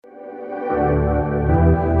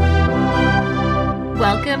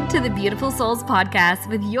Welcome to the Beautiful Souls podcast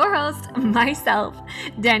with your host, myself,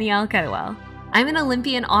 Danielle Cudwell. I'm an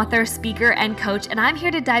Olympian author, speaker, and coach, and I'm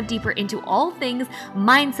here to dive deeper into all things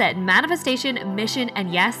mindset, manifestation, mission,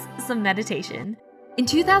 and yes, some meditation. In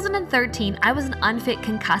 2013, I was an unfit,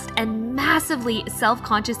 concussed, and massively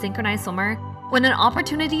self-conscious synchronized swimmer when an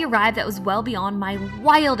opportunity arrived that was well beyond my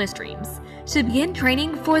wildest dreams to begin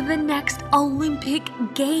training for the next Olympic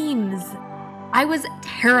Games. I was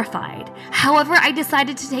terrified. However, I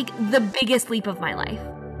decided to take the biggest leap of my life.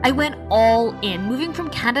 I went all in, moving from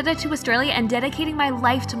Canada to Australia and dedicating my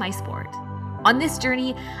life to my sport. On this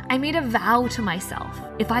journey, I made a vow to myself.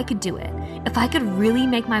 If I could do it, if I could really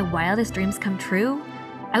make my wildest dreams come true,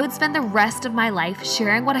 I would spend the rest of my life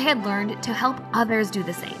sharing what I had learned to help others do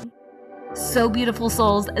the same. So beautiful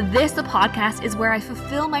souls, this podcast is where I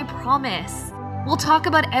fulfill my promise. We'll talk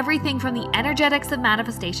about everything from the energetics of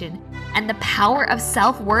manifestation and the power of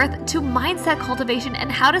self-worth to mindset cultivation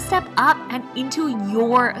and how to step up and into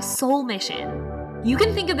your soul mission. You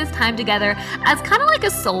can think of this time together as kind of like a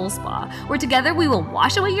soul spa, where together we will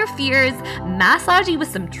wash away your fears, massage you with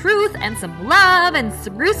some truth and some love, and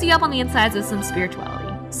spruce you up on the insides with some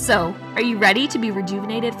spirituality. So, are you ready to be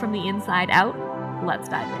rejuvenated from the inside out? Let's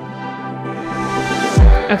dive in.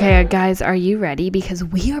 Okay, guys, are you ready? Because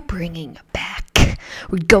we are bringing back.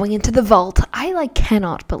 We're going into the vault. I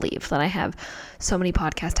cannot believe that I have so many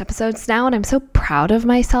podcast episodes now, and I'm so proud of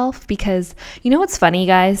myself because you know what's funny,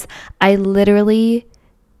 guys? I literally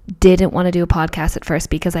didn't want to do a podcast at first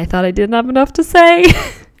because I thought I didn't have enough to say.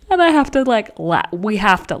 And I have to laugh. We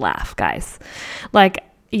have to laugh, guys.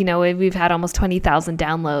 We've had almost 20,000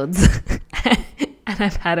 downloads and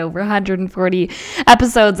I've had over 140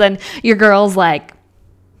 episodes, and your girl's like,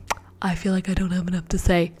 I feel like I don't have enough to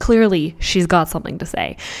say. Clearly, she's got something to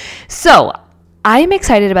say. So I'm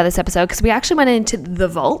excited about this episode because we actually went into the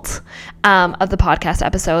vault of the podcast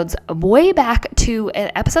episodes way back to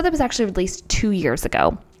an episode that was actually released 2 years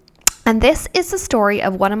ago. And this is the story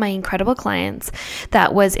of one of my incredible clients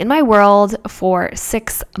that was in my world for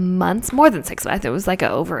 6 months, more than 6 months. It was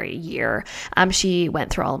over a year. She went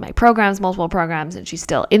through all of my programs, multiple programs, and she's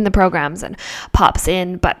still in the programs and pops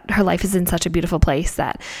in, but her life is in such a beautiful place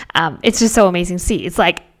that it's just so amazing to see. It's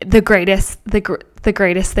like the greatest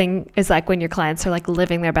thing is when your clients are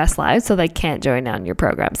living their best lives, so they can't join on your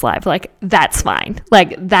programs live. That's fine.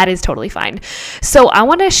 That is totally fine. So I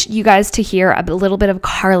want you guys to hear a little bit of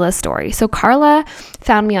Karla's story. So Karla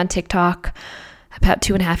found me on TikTok about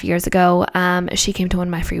 2.5 years ago. She came to one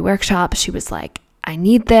of my free workshops. She was like, I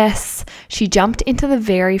need this. She jumped into the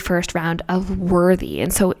very first round of Worthy.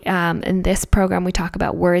 And so in this program, we talk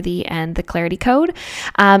about Worthy and the Clarity Code.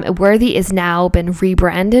 Worthy is now been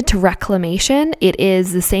rebranded to Reclamation. It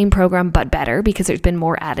is the same program, but better because there's been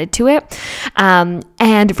more added to it.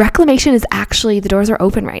 And Reclamation is actually, the doors are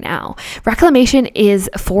open right now. Reclamation is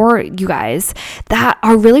for you guys that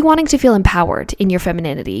are really wanting to feel empowered in your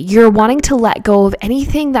femininity. You're wanting to let go of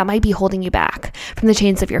anything that might be holding you back from the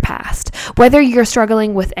chains of your past. Whether you're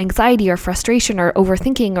struggling with anxiety or frustration or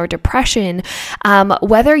overthinking or depression,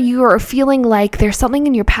 whether you are feeling like there's something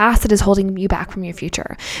in your past that is holding you back from your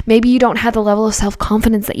future. Maybe you don't have the level of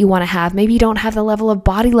self-confidence that you want to have. Maybe you don't have the level of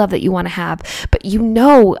body love that you want to have, but you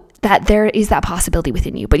know that there is that possibility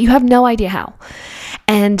within you, but you have no idea how.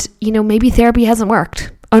 And, maybe therapy hasn't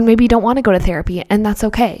worked. Or maybe you don't want to go to therapy, and that's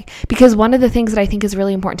okay. Because one of the things that I think is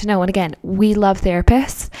really important to know, and again, we love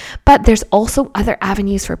therapists, but there's also other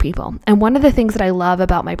avenues for people. And one of the things that I love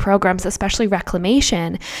about my programs, especially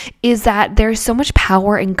Reclamation, is that there's so much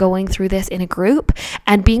power in going through this in a group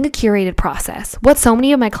and being a curated process. What so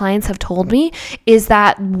many of my clients have told me is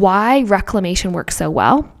that why Reclamation works so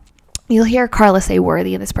well. You'll hear Karla say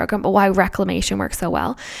Worthy in this program, but why Reclamation works so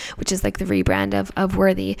well, which is the rebrand of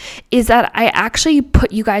Worthy, is that I actually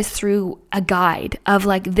put you guys through a guide of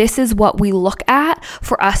this is what we look at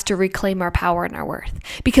for us to reclaim our power and our worth.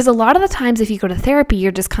 Because a lot of the times if you go to therapy,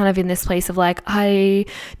 you're just kind of in this place of I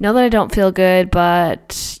know that I don't feel good,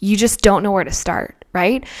 but you just don't know where to start.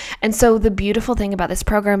 Right? And so the beautiful thing about this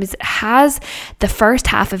program is it has the first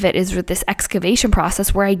half of it is with this excavation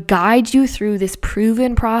process where I guide you through this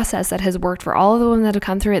proven process that has worked for all of the women that have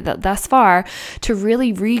come through it thus far to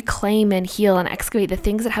really reclaim and heal and excavate the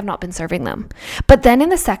things that have not been serving them. But then in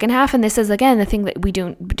the second half, and this is again the thing that we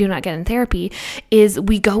do not get in therapy, is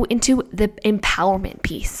we go into the empowerment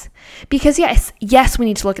piece. Because yes, we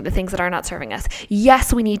need to look at the things that are not serving us.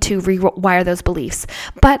 Yes, we need to rewire those beliefs.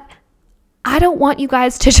 But I don't want you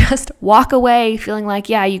guys to just walk away feeling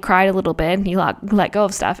you cried a little bit and you let go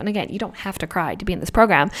of stuff. And again, you don't have to cry to be in this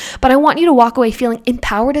program, but I want you to walk away feeling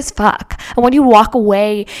empowered as fuck. I want you to walk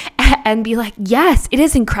away and and be like, yes, it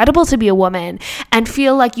is incredible to be a woman, and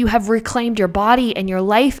feel like you have reclaimed your body and your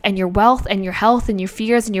life and your wealth and your health and your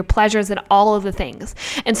fears and your pleasures and all of the things.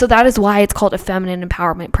 And so that is why it's called a feminine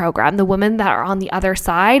empowerment program. The women that are on the other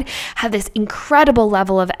side have this incredible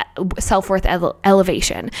level of self-worth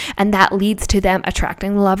elevation, and that leads to them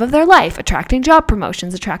attracting the love of their life, attracting job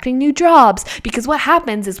promotions, attracting new jobs, because what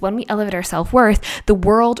happens is when we elevate our self-worth, the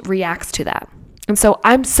world reacts to that. And so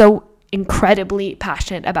I'm so incredibly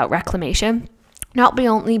passionate about Reclamation, not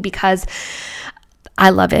only because I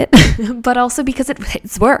love it, but also because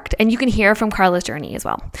it's worked, and you can hear from Karla's journey as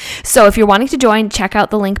well. So if you're wanting to join, check out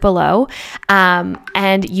the link below,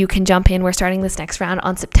 and you can jump in. We're starting this next round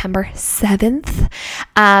on September 7th.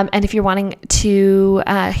 And if you're wanting to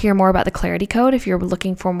hear more about the Clarity Code, if you're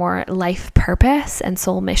looking for more life purpose and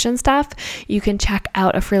soul mission stuff, you can check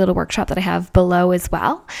out a free little workshop that I have below as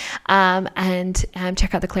well, and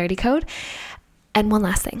check out the Clarity Code. And one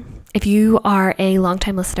last thing, if you are a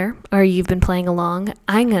longtime listener or you've been playing along,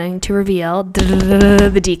 I'm going to reveal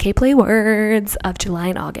the DK Play words of July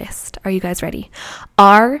and August. Are you guys ready?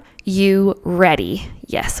 Are you ready?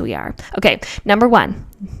 Yes, we are. Okay, number 1,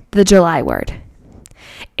 the July word.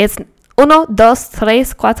 It's 1, 2, 3,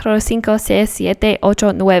 4, 5, 6, 7, 8,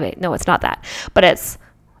 9. No, it's not that. But it's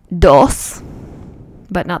dos,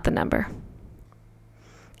 but not the number.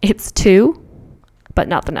 It's 2, but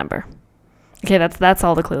not the number. Okay, that's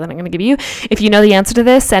all the clue that I'm going to give you. If you know the answer to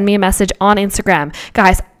this, send me a message on Instagram.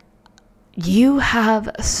 Guys, you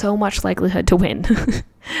have so much likelihood to win.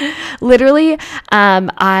 Literally,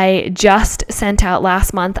 I just sent out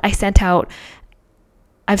last month, I've sent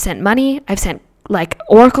money, I've sent like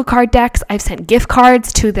Oracle card decks, I've sent gift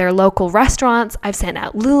cards to their local restaurants, I've sent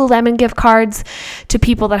out Lululemon gift cards to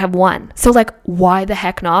people that have won. So like, why the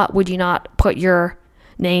heck not? Would you not put your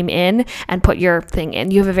name in and put your thing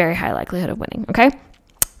in? You have a very high likelihood of winning. Okay.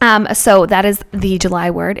 So that is the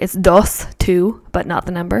July word. It's dos, 2, but not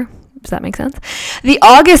the number. Does that make sense? The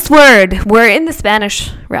August word, we're in the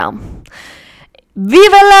Spanish realm.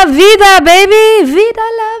 Viva la vida, baby. Vida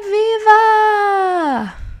la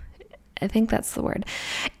viva. I think that's the word.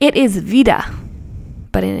 It is vida,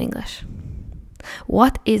 but in English.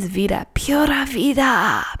 What is vida? Pura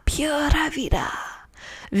vida. Pura vida.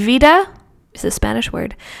 Vida is a Spanish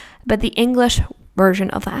word, but the English version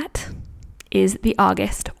of that is the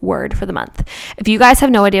August word for the month. If you guys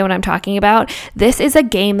have no idea what I'm talking about, this is a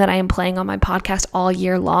game that I am playing on my podcast all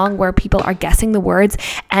year long where people are guessing the words,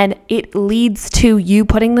 and it leads to you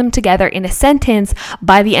putting them together in a sentence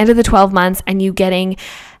by the end of the 12 months and you getting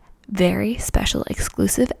very special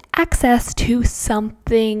exclusive access to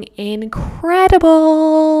something incredible.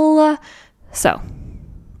 So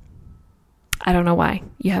I don't know why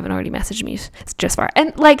you haven't already messaged me. It's just far.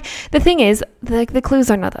 And like, the thing is, like, the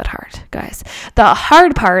clues are not that hard, guys. The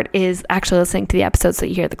hard part is actually listening to the episodes so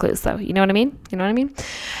you hear the clues, though. You know what I mean? You know what I mean?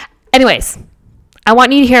 Anyways, I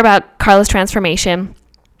want you to hear about Karla's transformation,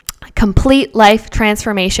 complete life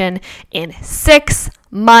transformation in 6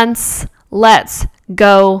 months. Let's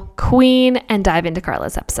go, Queen, and dive into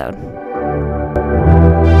Karla's episode.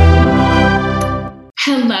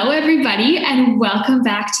 Hello, everybody, and welcome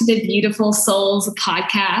back to the Beautiful Souls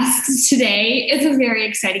podcast. Today is a very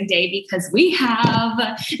exciting day because we have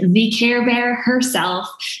the Care Bear herself,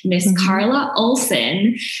 Miss Karla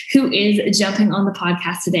Olson, who is jumping on the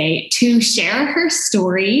podcast today to share her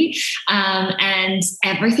story and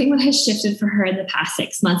everything that has shifted for her in the past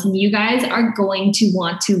 6 months. And you guys are going to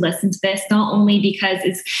want to listen to this, not only because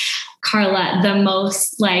it's Karla, the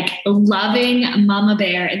most like loving mama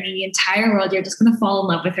bear in the entire world. You're just going to fall in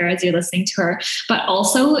love with her as you're listening to her, but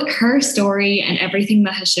also her story and everything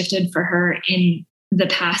that has shifted for her in the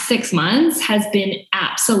past 6 months has been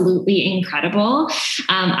absolutely incredible.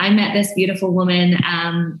 I met this beautiful woman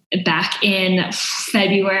back in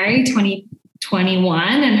February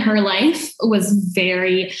 2021, and her life was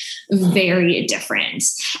very, very different.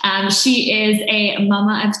 She is a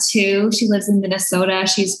mama of 2. She lives in Minnesota.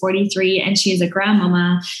 She's 43 and she is a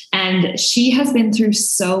grandmama. And she has been through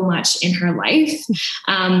so much in her life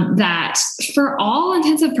that for all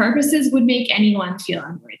intents and purposes would make anyone feel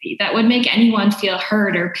unworthy, that would make anyone feel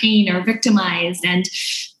hurt or pain or victimized. And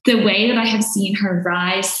the way that I have seen her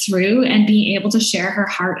rise through and being able to share her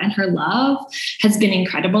heart and her love has been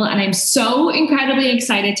incredible. And I'm so incredibly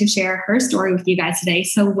excited to share her story with you guys today.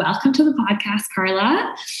 So welcome to the podcast,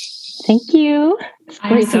 Karla. Thank you.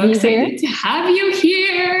 I'm so excited to have you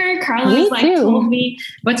here. Karla's told me,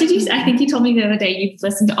 what did you say? I think you told me the other day you've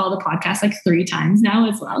listened to all the podcasts like 3 times now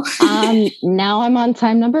as well. Now I'm on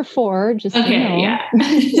time number 4. Just okay, so you know. Yeah.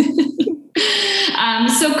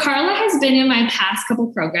 So Karla has been in my past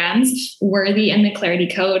couple programs, Worthy and the Clarity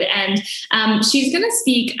Code, and she's going to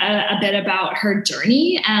speak a bit about her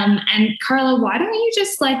journey. And Karla, why don't you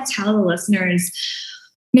just tell the listeners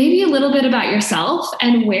maybe a little bit about yourself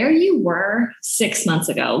and where you were 6 months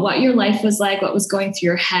ago, what your life was like, what was going through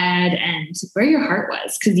your head, and where your heart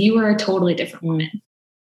was, because you were a totally different woman.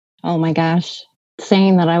 Oh my gosh.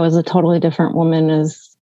 Saying that I was a totally different woman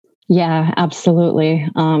is, yeah, absolutely.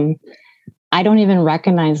 I don't even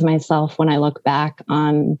recognize myself when I look back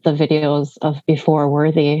on the videos of before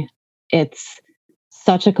Worthy. It's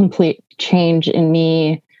such a complete change in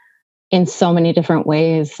me in so many different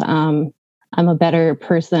ways. I'm a better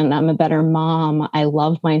person. I'm a better mom. I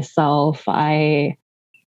love myself. I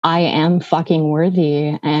am fucking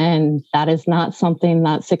worthy. And that is not something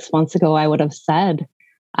that 6 months ago I would have said.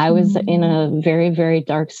 I was in a very, very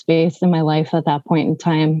dark space in my life at that point in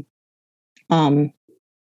time.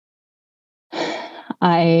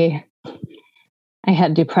 I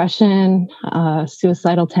had depression,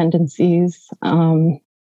 suicidal tendencies.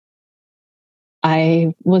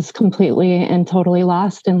 I was completely and totally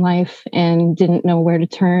lost in life and didn't know where to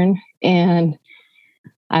turn. And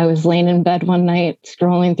I was laying in bed one night,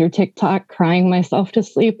 scrolling through TikTok, crying myself to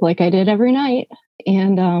sleep like I did every night.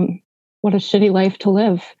 And what a shitty life to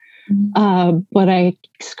live. But I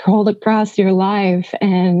scrolled across your live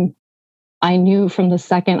and I knew from the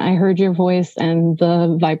second I heard your voice and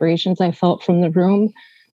the vibrations I felt from the room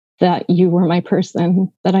that you were my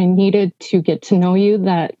person, that I needed to get to know you,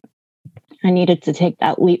 that I needed to take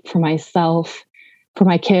that leap for myself, for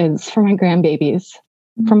my kids, for my grandbabies,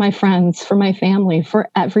 for my friends, for my family, for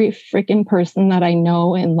every freaking person that I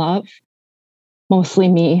know and love, mostly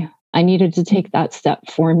me. I needed to take that step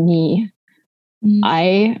for me.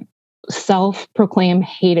 I self-proclaimed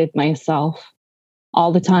hated myself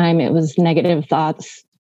all the time. It was negative thoughts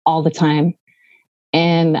all the time.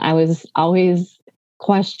 And I was always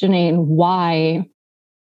questioning why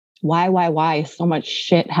so much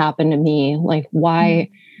shit happened to me. Like why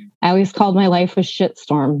I always called my life a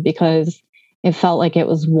shitstorm because it felt like it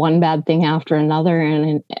was one bad thing after another.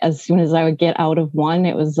 And as soon as I would get out of one,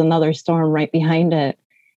 it was another storm right behind it.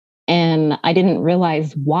 And I didn't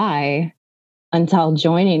realize why until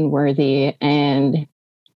joining Worthy and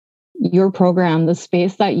your program, the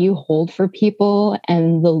space that you hold for people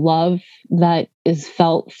and the love that is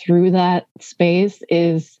felt through that space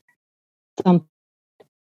is something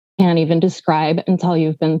you can't even describe until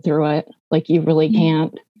you've been through it. Like you really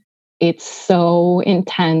can't. It's so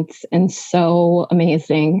intense and so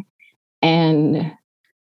amazing. And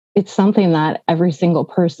it's something that every single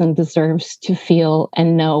person deserves to feel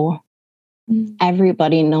and know.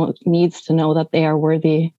 Everybody needs to know that they are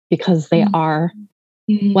worthy because they are.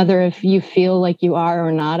 Whether if you feel like you are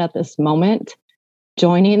or not at this moment,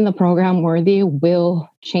 joining the program Worthy will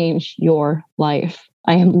change your life.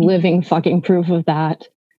 I am living fucking proof of that.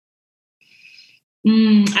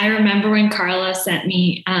 I remember when Karla sent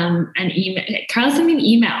me an email. Karla sent me an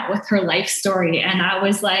email with her life story. And I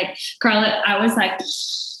was like, Karla,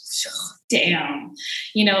 damn,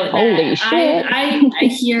 holy shit. I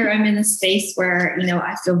hear I'm in a space where,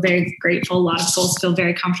 I feel very grateful. A lot of souls feel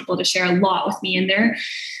very comfortable to share a lot with me. And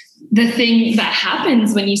the thing that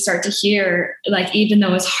happens when you start to hear, even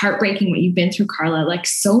though it's heartbreaking what you've been through, Karla,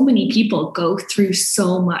 so many people go through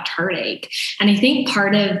so much heartache. And I think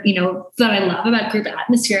part of, that I love about group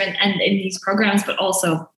atmosphere and in these programs, but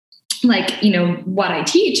also what I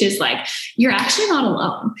teach is you're actually not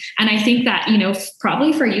alone. And I think that,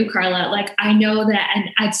 probably for you, Karla, I know that, and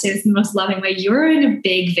I'd say this in the most loving way, you were in a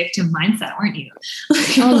big victim mindset, weren't you?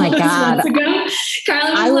 Oh my God. Months ago,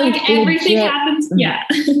 Karla was everything happens. Yeah.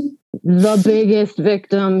 The biggest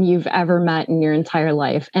victim you've ever met in your entire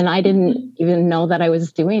life. And I didn't even know that I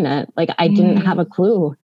was doing it. I didn't have a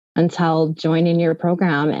clue until joining your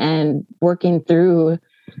program and working through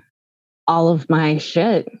all of my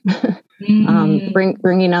shit,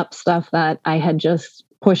 bringing up stuff that I had just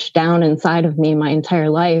pushed down inside of me my entire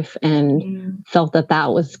life and felt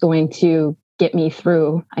that was going to get me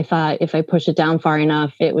through. I thought if I push it down far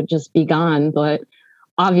enough, it would just be gone, but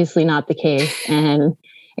obviously not the case. And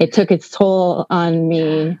it took its toll on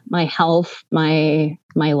me, my health, my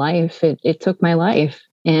life. It took my life.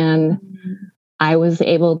 And I was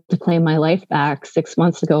able to claim my life back 6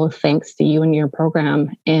 months ago, thanks to you and your program.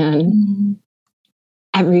 And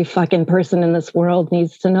every fucking person in this world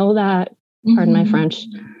needs to know that. Pardon my French.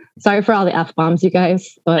 Sorry for all the F-bombs, you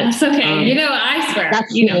guys. But that's okay. I swear.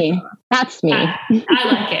 That's me. That's me. I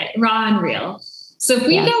like it. Raw and real. So if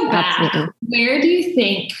we go back, where do you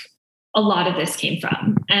think a lot of this came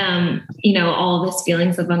from, all this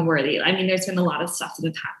feelings of unworthy. I mean, there's been a lot of stuff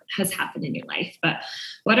that has happened in your life, but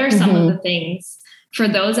what are some of the things for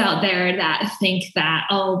those out there that think that,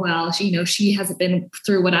 oh, well, she hasn't been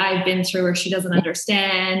through what I've been through, or she doesn't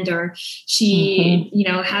understand, or she,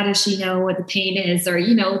 how does she know what the pain is? Or,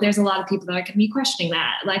 there's a lot of people that are going to be questioning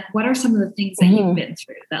that. Like, what are some of the things that you've been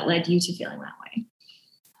through that led you to feeling that way?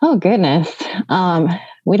 Oh, goodness.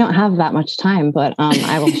 We don't have that much time, but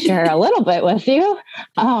I will share a little bit with you.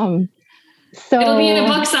 So it'll be in a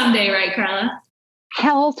book someday, right, Karla?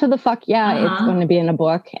 Hell to the fuck yeah, It's going to be in a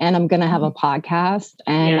book, and I'm going to have a podcast,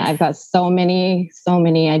 and I've got so many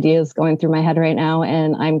ideas going through my head right now,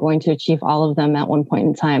 and I'm going to achieve all of them at one point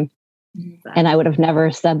in time. Exactly. And I would have never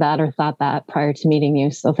said that or thought that prior to meeting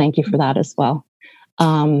you. So thank you for that as well.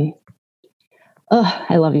 I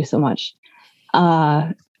love you so much.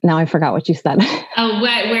 Now I forgot what you said. Oh,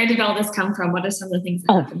 where did all this come from? What are some of the things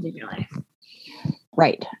that happened in your life?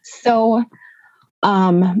 Right. So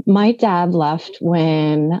my dad left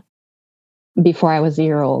before I was a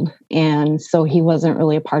year old. And so he wasn't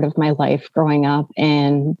really a part of my life growing up.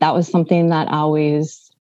 And that was something that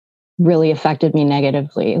always really affected me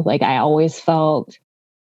negatively. Like, I always felt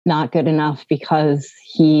not good enough because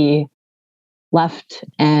he left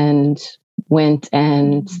and went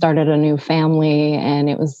and started a new family. And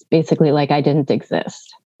it was basically like I didn't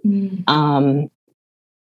exist. And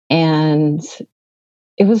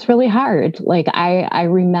it was really hard. Like, I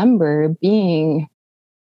remember being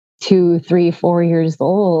 2, 3, 4 years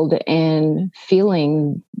old and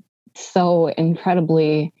feeling so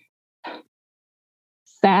incredibly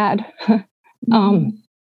sad,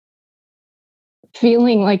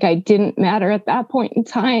 feeling like I didn't matter at that point in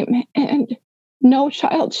time. And no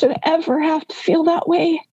child should ever have to feel that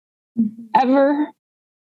way, ever.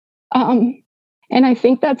 And I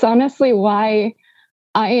think that's honestly why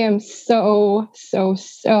I am so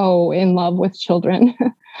in love with children.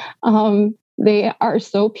 They are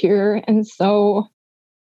so pure and so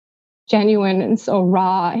genuine and so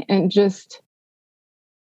raw, and just,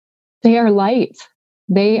 they are light.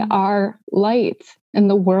 They are light, and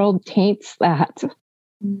the world taints that.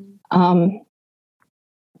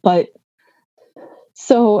 But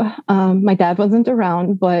so my dad wasn't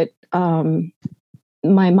around, but my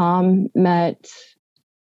mom met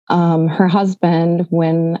her husband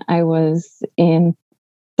when I was in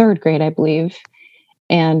 3rd grade, I believe.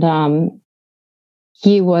 And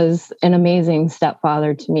he was an amazing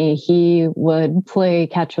stepfather to me. He would play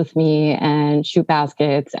catch with me and shoot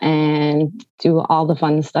baskets and do all the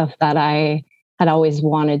fun stuff that I had always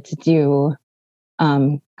wanted to do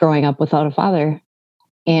growing up without a father.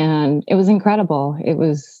 And it was incredible. It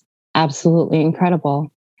was absolutely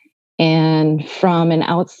incredible. And from an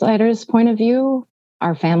outsider's point of view,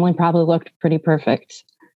 our family probably looked pretty perfect.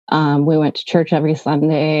 We went to church every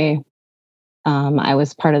Sunday. I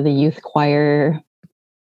was part of the youth choir,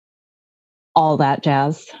 all that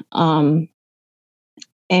jazz. And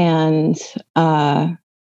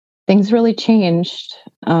things really changed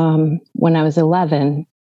when I was 11.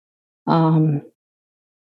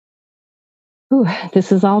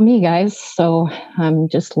 This is all me, guys. So I'm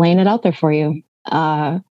just laying it out there for you.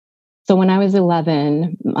 So when I was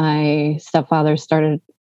 11, my stepfather started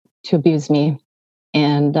to abuse me,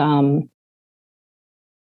 and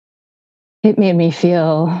it made me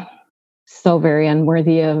feel so very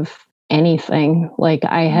unworthy of anything. Like,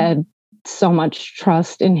 I had so much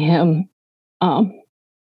trust in him.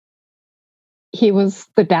 He was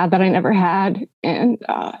the dad that I never had, and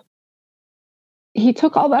he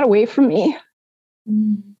took all that away from me.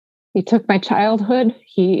 He took my childhood.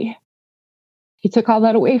 He took all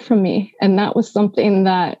that away from me. And that was something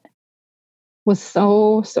that was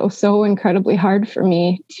so incredibly hard for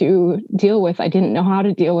me to deal with. I didn't know how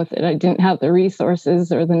to deal with it. I didn't have the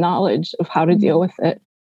resources or the knowledge of how to deal with it.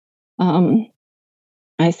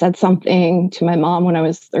 I said something to my mom when I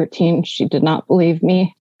was 13. She did not believe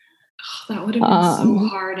me. Oh, that would have been so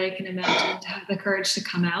hard. I can imagine, to have the courage to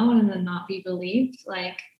come out and then not be believed.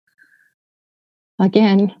 Like,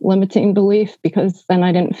 again, limiting belief, because then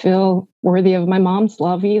I didn't feel worthy of my mom's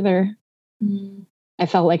love either. I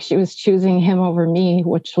felt like she was choosing him over me,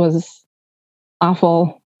 which was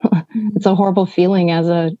awful. It's a horrible feeling as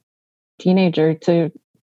a teenager to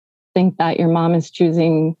think that your mom is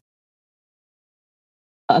choosing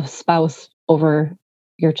a spouse over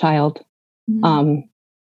your child.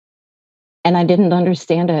 And I didn't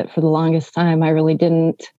understand it for the longest time. I really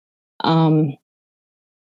didn't. And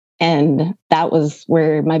that was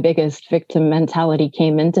where my biggest victim mentality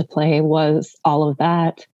came into play, was all of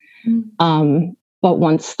that. But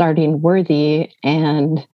once starting Worthy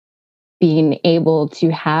and being able to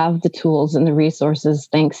have the tools and the resources,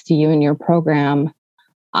 thanks to you and your program,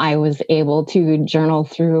 I was able to journal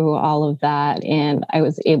through all of that. And I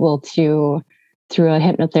was able to, through a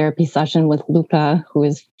hypnotherapy session with Luca, who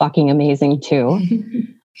is fucking amazing too,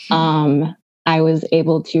 I was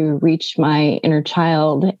able to reach my inner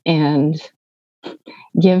child and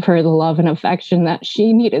give her the love and affection that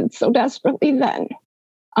she needed so desperately then.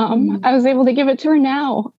 I was able to give it to her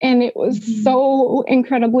now, and it was so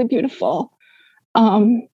incredibly beautiful,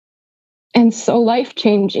 and so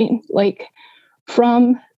life-changing. Like,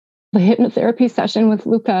 from the hypnotherapy session with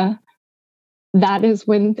Luca, that is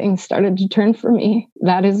when things started to turn for me.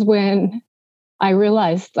 That is when I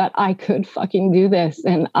realized that I could fucking do this,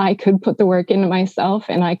 and I could put the work into myself,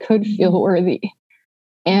 and I could feel worthy.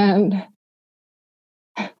 And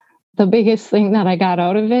the biggest thing that I got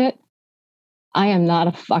out of it, I am not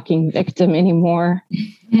a fucking victim anymore,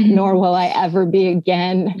 nor will I ever be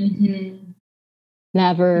again.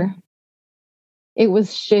 Never. It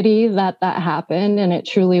was shitty that happened, and it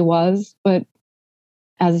truly was. But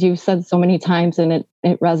as you've said so many times, and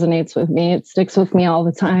it resonates with me, it sticks with me all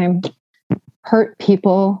the time. Hurt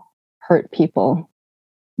people hurt people.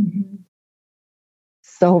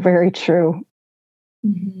 So very true.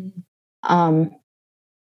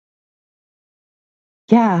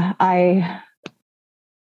 Yeah, I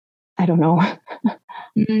don't know.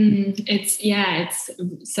 It's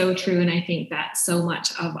so true. And I think that so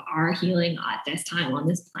much of our healing at this time on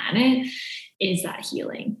this planet is that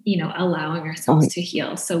healing, allowing ourselves to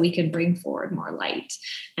heal so we can bring forward more light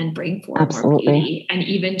and bring forward more beauty. And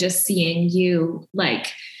even just seeing you, like,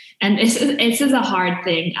 and this is a hard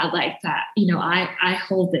thing. I like that, I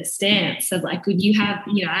hold this stance of, like, when you have,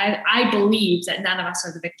 I believe that none of us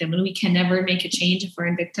are the victim, and we can never make a change if we're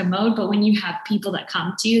in victim mode. But when you have people that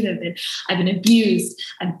come to you that I've been abused,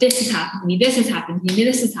 and this has happened to me, this has happened to me,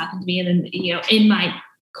 this has happened to me. And then, in my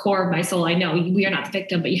core of my soul, I know we are not the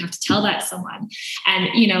victim, but you have to tell that to someone. And,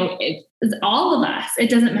 all of us,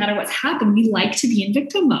 it doesn't matter what's happened. We like to be in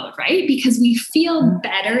victim mode, right? Because we feel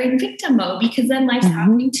better in victim mode, because then life's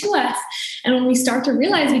happening to us. And when we start to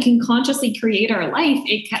realize we can consciously create our life,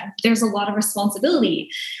 there's a lot of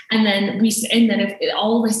responsibility. And then if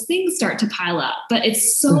all these things start to pile up, but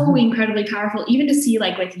it's so incredibly powerful, even to see,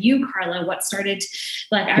 like, with you, Karla, what started,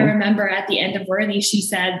 like, I remember at the end of Worthy, she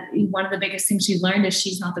said one of the biggest things she learned is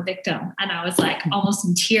she's not the victim. And I was like almost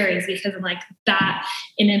in tears, because I'm like, that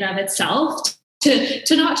in and of itself, to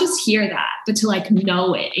not just hear that, but to, like,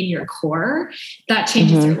 know it in your core, that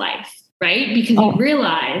changes your life, right? Because you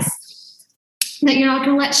realize that you're not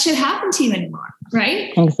going to let shit happen to you anymore,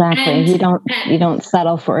 right? Exactly. And you don't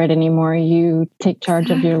settle for it anymore. You take charge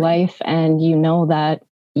of your life, and you know that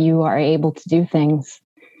you are able to do things.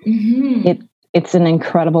 It's an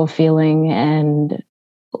incredible feeling, and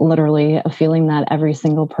literally a feeling that every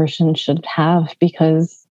single person should have,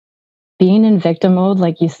 because being in victim mode,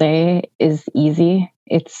 like you say, is easy.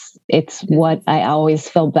 It's what I always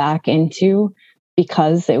fell back into,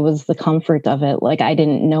 because it was the comfort of it. Like, I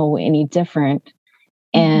didn't know any different.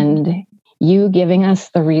 And you giving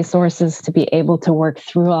us the resources to be able to work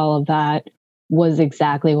through all of that was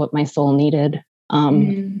exactly what my soul needed.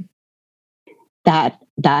 That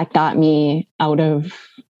got me out of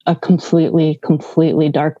a completely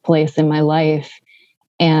dark place in my life.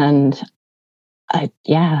 And I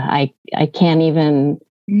can't even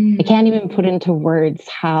put into words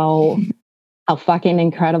how fucking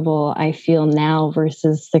incredible I feel now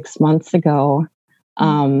versus 6 months ago.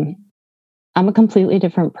 I'm a completely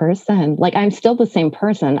different person. Like, I'm still the same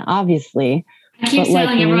person, obviously. I keep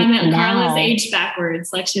telling everyone that Karla's aged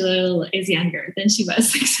backwards. Like, she literally is younger than she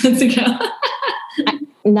was 6 months ago.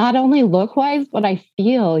 Not only look-wise, but I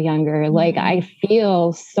feel younger. Like, I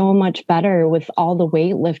feel so much better with all the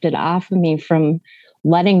weight lifted off of me from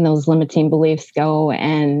letting those limiting beliefs go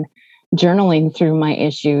and journaling through my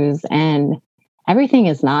issues. And everything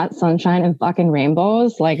is not sunshine and fucking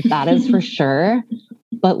rainbows. Like, that is for sure.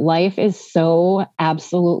 But life is so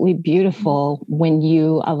absolutely beautiful when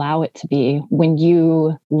you allow it to be, when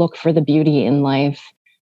you look for the beauty in life.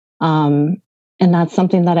 And that's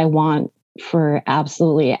something that I want for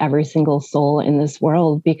absolutely every single soul in this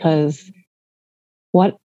world, because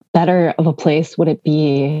what better of a place would it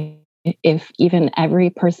be if even every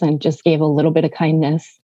person just gave a little bit of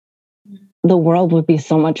kindness? The world would be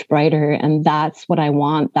so much brighter. And that's what I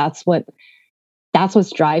want. That's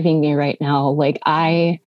what's driving me right now. Like,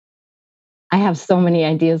 I have so many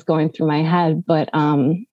ideas going through my head, but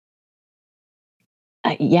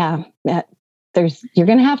you're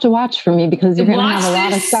going to have to watch for me, because you're going to have a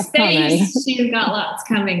lot of stuff coming. She's got lots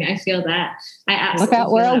coming. I feel that. I absolutely look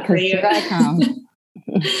out, world, because here I come.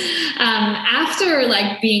 After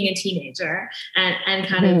like being a teenager and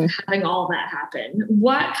kind of having all that happen,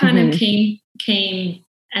 what kind of came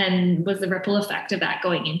and was the ripple effect of that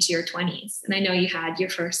going into your 20s? And I know you had your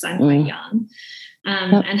first son quite young.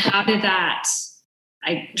 And how did that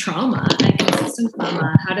trauma, like consistent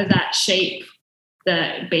trauma, how did that shape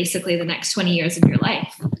basically the next 20 years of your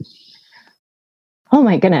life? Oh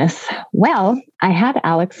my goodness. Well, I had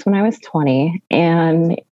Alex when I was 20,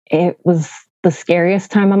 and it was the scariest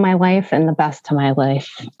time of my life and the best time of my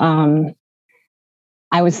life.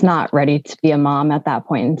 I was not ready to be a mom at that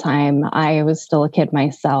point in time. I was still a kid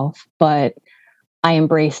myself, but I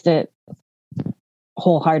embraced it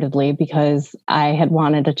wholeheartedly because I had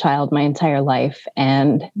wanted a child my entire life,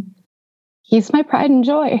 and he's my pride and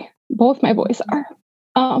joy. Both my boys are.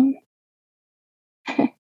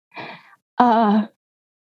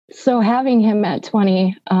 So having him at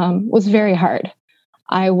 20 was very hard.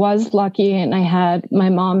 I was lucky, and I had my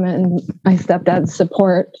mom and my stepdad's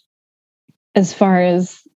support as far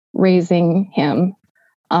as raising him.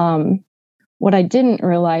 What I didn't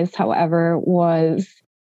realize, however, was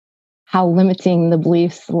how limiting the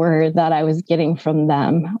beliefs were that I was getting from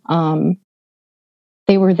them.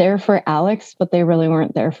 They were there for Alex, but they really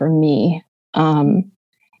weren't there for me.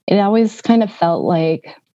 It always kind of felt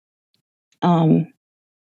like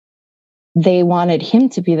they wanted him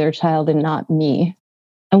to be their child and not me.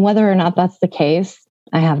 And whether or not that's the case,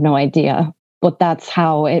 I have no idea. But that's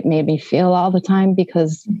how it made me feel all the time,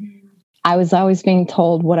 because I was always being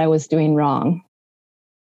told what I was doing wrong.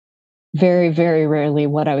 Very, very rarely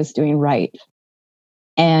what I was doing right.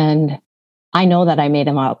 And I know that I made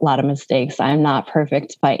a lot of mistakes. I'm not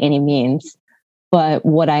perfect by any means. But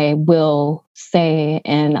what I will say,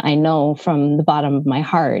 and I know from the bottom of my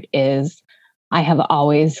heart, is I have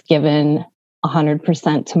always given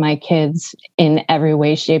 100% to my kids in every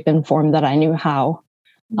way, shape, and form that I knew how.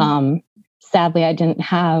 Sadly, I didn't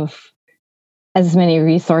have as many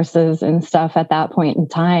resources and stuff at that point in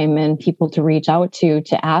time, and people to reach out to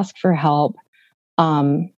ask for help.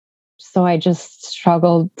 So I just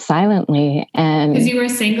struggled silently. And because you were a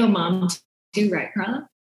single mom too, right, Karla?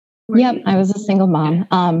 Yep, I was a single mom.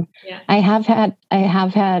 I have had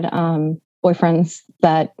boyfriends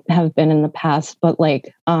that have been in the past, but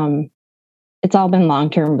like it's all been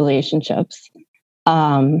long-term relationships.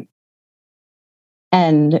 And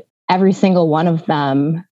every single one of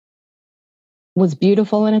them was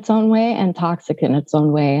beautiful in its own way and toxic in its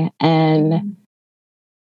own way. And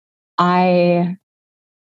I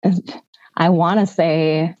want to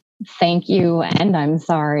say thank you and I'm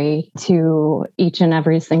sorry to each and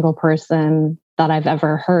every single person that I've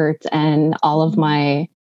ever hurt, and all of my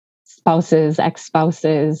spouses,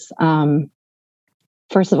 ex-spouses.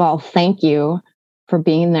 First of all, thank you for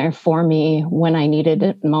being there for me when I needed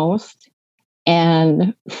it most,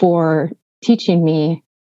 and for teaching me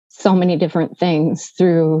so many different things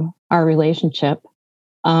through our relationship.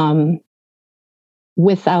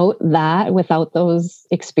 Without those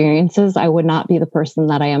experiences, I would not be the person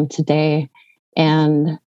that I am today.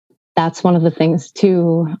 And that's one of the things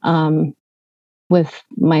too, with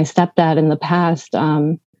my stepdad in the past.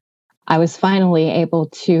 I was finally able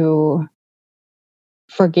to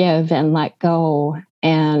forgive and let go.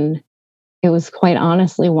 And it was quite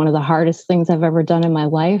honestly one of the hardest things I've ever done in my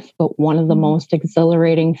life, but one of the most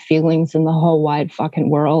exhilarating feelings in the whole wide fucking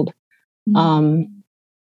world. That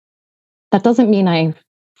doesn't mean I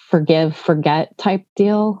forget type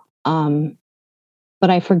deal. But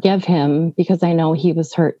I forgive him because I know he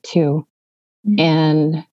was hurt too.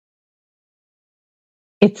 And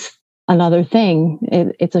it's another thing.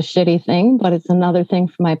 It's a shitty thing, but it's another thing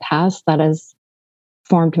from my past that has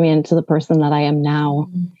formed me into the person that I am now.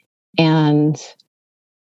 And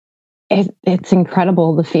it's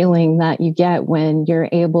incredible, the feeling that you get when you're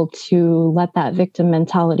able to let that victim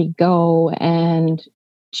mentality go and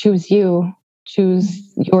choose your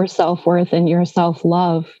self-worth and your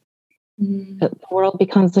self-love. The world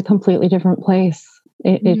becomes a completely different place.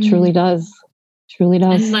 It truly does. Truly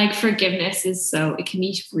does. And like forgiveness it can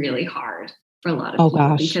be really hard for a lot of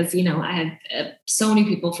people, because, I have so many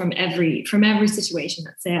people from every situation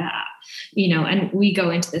that say, and we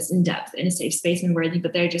go into this in depth in a safe space and worthy,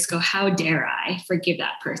 but they just go, how dare I forgive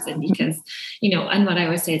that person? Because, and what I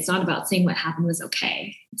always say, it's not about saying what happened was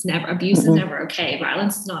okay. It's never, abuse is never okay.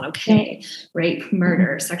 Violence is not okay. Rape,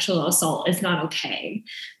 murder, sexual assault is not okay.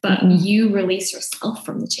 But you release yourself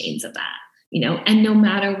from the chains of that. and no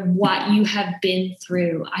matter what you have been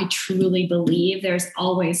through, I truly believe there's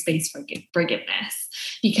always space for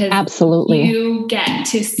forgiveness, because absolutely, you get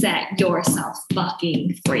to set yourself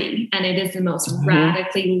fucking free. And it is the most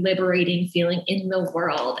radically liberating feeling in the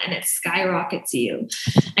world. And it skyrockets you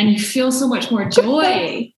and you feel so much more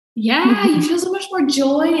joy. Yeah, you feel so much more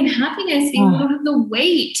joy and happiness, and you don't have the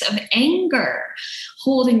weight of anger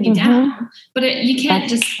holding you down. But you can't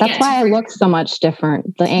that's why I look so much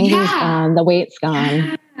different. The anger's gone, the weight's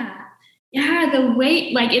gone. Yeah, the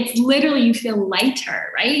weight, like it's literally, you feel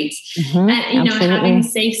lighter, right? And, having a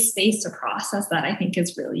safe space to process that, I think,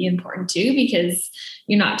 is really important too, because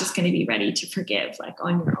you're not just going to be ready to forgive like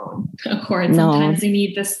on your own accord. Sometimes you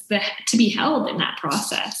need to be held in that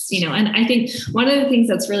process, and I think one of the things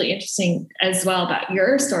that's really interesting as well about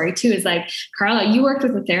your story too, is like, Karla, you worked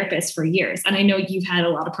with a therapist for years, and I know you've had a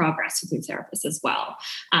lot of progress with your therapist as well.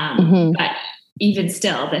 But even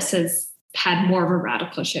still, this has had more of a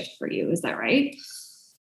radical shift for you. Is that right?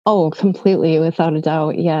 Oh, completely. Without a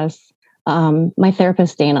doubt. Yes. My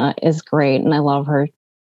therapist, Dana, is great, and I love her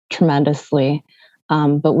tremendously.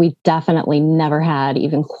 But we definitely never had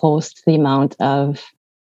even close to the amount of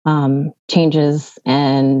changes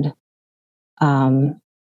and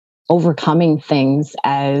overcoming things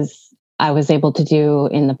as I was able to do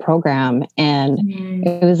in the program. And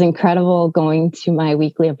it was incredible going to my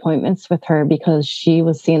weekly appointments with her, because she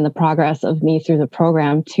was seeing the progress of me through the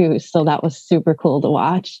program too. So that was super cool to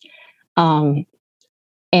watch. And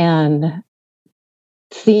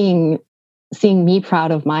seeing me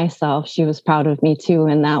proud of myself, she was proud of me too.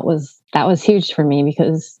 And that was huge for me,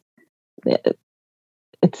 because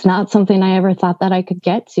it's not something I ever thought that I could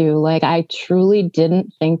get to. Like, I truly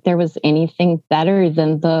didn't think there was anything better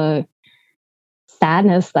than the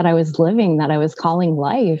sadness that I was living, that I was calling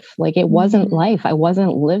life. Like, it wasn't life. I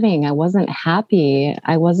wasn't living. I wasn't happy.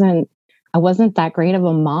 I wasn't that great of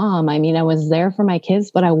a mom. I mean, I was there for my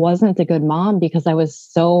kids, but I wasn't a good mom, because I was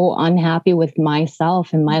so unhappy with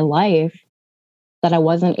myself and my life that I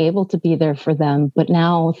wasn't able to be there for them. But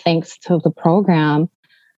now, thanks to the program,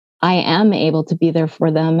 I am able to be there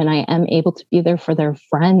for them, and I am able to be there for their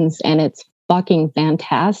friends. And it's fucking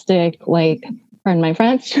fantastic. Like, pardon my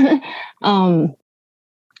French.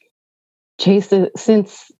 Chase,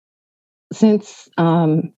 since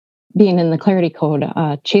being in the Clarity Code,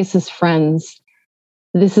 Chase's friends,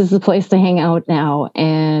 this is the place to hang out now.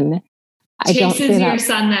 And I don't say Chase is that. Your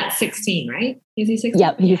son that's 16, right? Is he 16?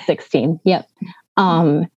 Yep, he's 16. Yep.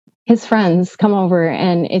 His friends come over,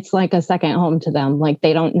 and it's like a second home to them. Like,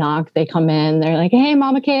 they don't knock, they come in, they're like, "Hey,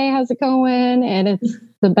 Mama Kay, how's it going?" And it's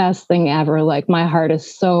the best thing ever. Like, my heart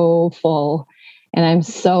is so full, and I'm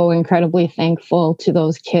so incredibly thankful to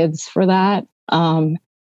those kids for that.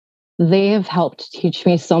 They have helped teach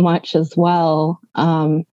me so much as well,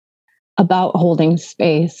 about holding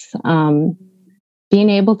space, being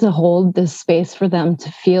able to hold this space for them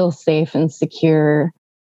to feel safe and secure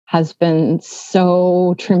has been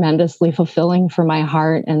so tremendously fulfilling for my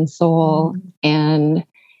heart and soul. And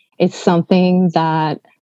it's something that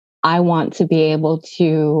I want to be able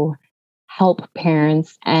to help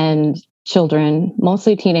parents and children,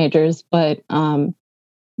 mostly teenagers, but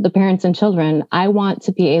the parents and children, I want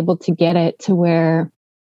to be able to get it to where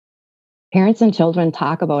parents and children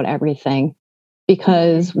talk about everything.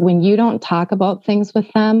 Because when you don't talk about things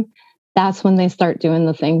with them, that's when they start doing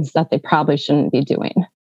the things that they probably shouldn't be doing.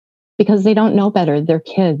 Because they don't know better. They're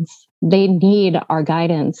kids. They need our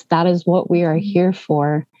guidance. That is what we are here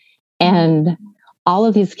for. And all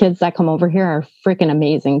of these kids that come over here are freaking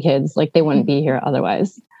amazing kids. Like, they wouldn't be here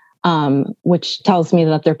otherwise, which tells me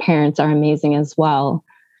that their parents are amazing as well.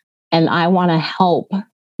 And I want to help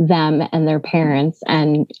them and their parents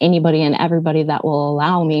and anybody and everybody that will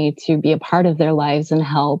allow me to be a part of their lives and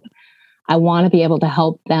help. I want to be able to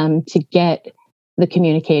help them to get the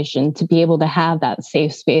communication, to be able to have that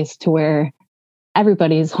safe space to where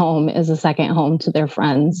everybody's home is a second home to their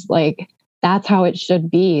friends. Like, that's how it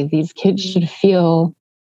should be. These kids should feel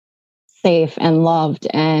safe and loved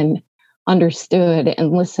and understood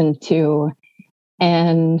and listened to.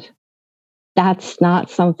 And that's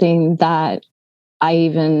not something that I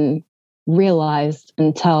even realized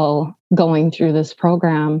until going through this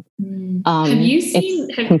program.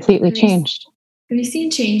 It's completely changed. Have you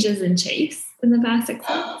seen changes in Chase in the past 6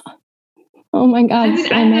 months? Oh my God.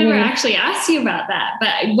 I've never actually asked you about that,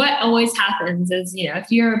 but what always happens is,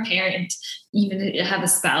 if you're a parent, even if you have a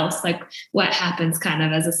spouse, like, what happens kind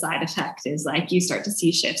of as a side effect is like, you start to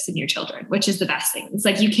see shifts in your children, which is the best thing. It's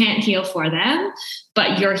like, you can't heal for them,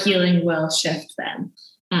 but your healing will shift them.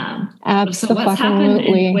 Absolutely. So what's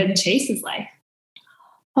happened with Chase's life?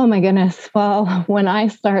 Oh my goodness. Well, when I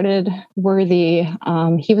started Worthy,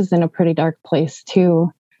 he was in a pretty dark place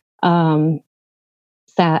too. Um,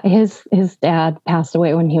 his dad passed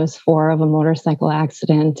away when he was 4 of a motorcycle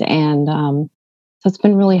accident, and so it's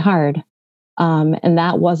been really hard. And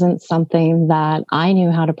that wasn't something that I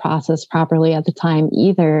knew how to process properly at the time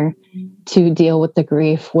either, to deal with the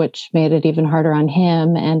grief, which made it even harder on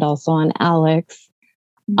him and also on Alex.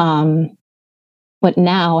 But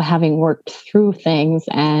now, having worked through things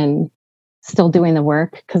and still doing the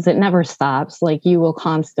work, because it never stops, like you will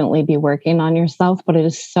constantly be working on yourself, but it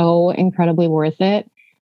is so incredibly worth it.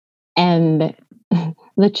 And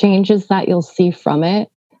the changes that you'll see from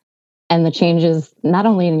it, and the changes not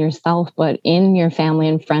only in yourself, but in your family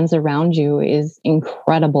and friends around you, is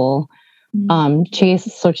incredible. Chase,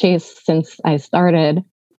 since I started,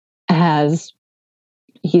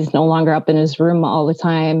 he's no longer up in his room all the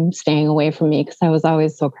time, staying away from me, because I was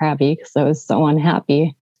always so crabby, because I was so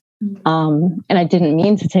unhappy. And I didn't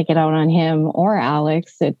mean to take it out on him or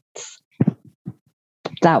Alex.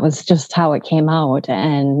 That was just how it came out.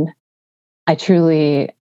 And I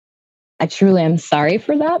truly am sorry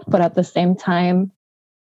for that. But at the same time,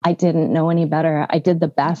 I didn't know any better. I did the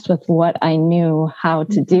best with what I knew how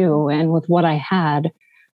to do and with what I had.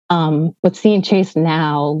 But seeing Chase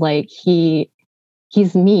now, like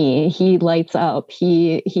he's me. He lights up.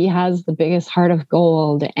 He has the biggest heart of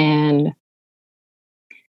gold, and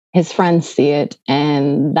his friends see it,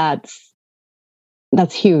 and that's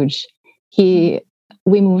huge. We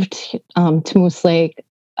moved to Moose Lake.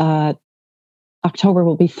 October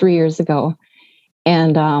will be 3 years ago,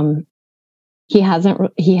 and he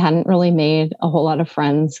hadn't really made a whole lot of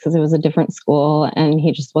friends because it was a different school, and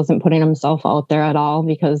he just wasn't putting himself out there at all,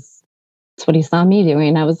 because it's what he saw me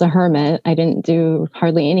doing. I was a hermit. I didn't do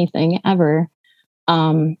hardly anything ever.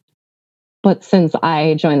 But since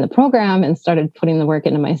I joined the program and started putting the work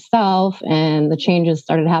into myself, and the changes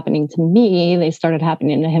started happening to me, they started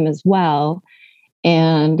happening to him as well.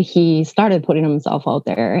 And he started putting himself out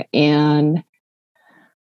there, and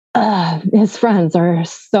his friends are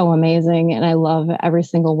so amazing, and I love every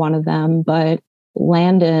single one of them. But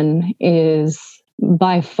Landon is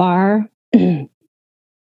by far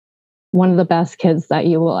one of the best kids that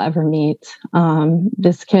you will ever meet.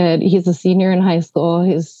 This kid, he's a senior in high school.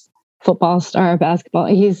 He's football star, basketball.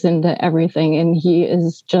 He's into everything, and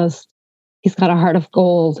he's got a heart of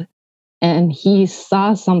gold. And he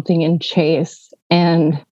saw something in Chase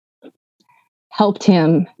and helped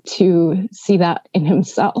him to see that in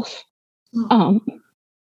himself.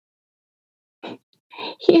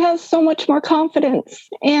 He has so much more confidence,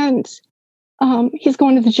 and he's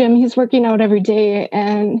going to the gym. He's working out every day,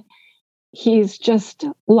 and he's just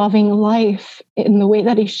loving life in the way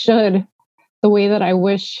that he should, the way that I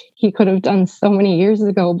wish he could have done so many years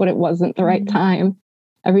ago, but it wasn't the right time.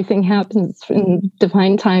 Everything happens in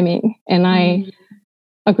divine timing, and I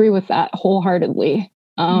agree with that wholeheartedly.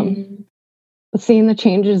 Seeing the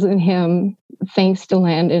changes in him, thanks to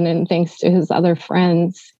Landon and thanks to his other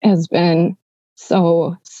friends, has been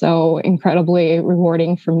so, so incredibly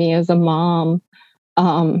rewarding for me as a mom.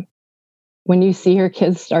 When you see your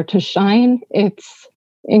kids start to shine, it's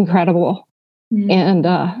incredible. And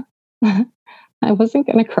I wasn't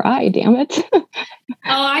going to cry, damn it. Oh,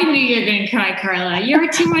 I knew you were going to cry, Karla. You're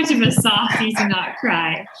too much of a softie to not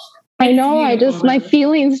cry. I know. My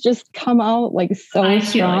feelings just come out like so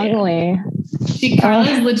strongly. Karla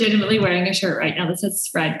is legitimately wearing a shirt right now that says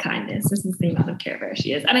 "Spread Kindness." This is the amount of care bear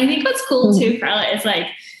she is. And I think what's cool too, Karla, is like,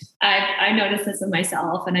 I noticed this in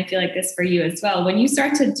myself, and I feel like this for you as well. When you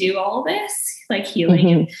start to do all this, like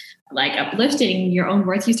healing and like uplifting your own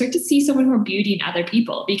worth, you start to see so much more beauty in other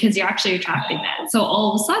people, because you're actually attracting that. So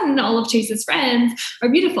all of a sudden, all of Chase's friends are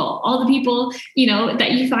beautiful. All the people,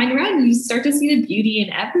 that you find around, you start to see the beauty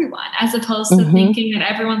in everyone, as opposed to thinking that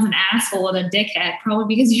everyone's an asshole and a dickhead,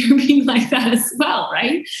 probably because you're being like that as well,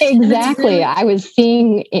 right? Exactly. I was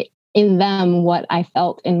seeing it in them what I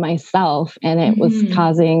felt in myself, and it was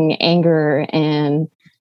causing anger and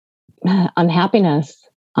unhappiness,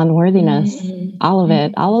 unworthiness, all of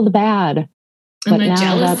it, all of the bad. And the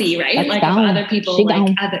jealousy, right? Like of other people, she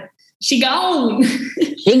gone.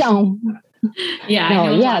 Yeah.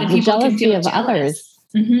 No, the jealousy of others.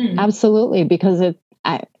 Absolutely. Because in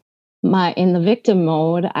the victim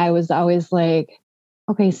mode, I was always like,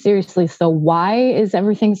 okay, seriously. So why is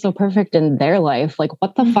everything so perfect in their life? Like,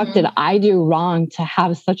 what the fuck did I do wrong to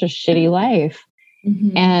have such a shitty life?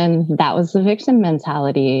 And that was the victim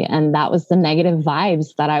mentality. And that was the negative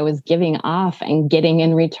vibes that I was giving off and getting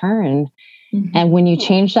in return. And when you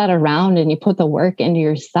change that around and you put the work into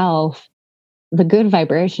yourself, the good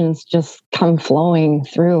vibrations just come flowing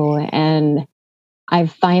through. And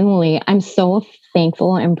I'm so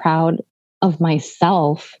thankful and proud of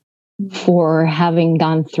myself for having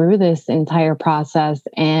gone through this entire process,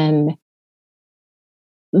 and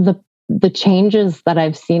the changes that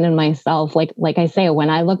I've seen in myself. Like I say, when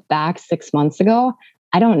I look back 6 months ago,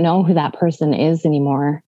 I don't know who that person is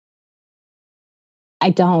anymore. I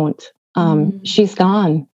don't. She's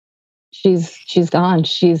gone. She's gone.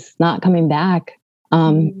 She's not coming back.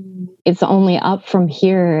 It's only up from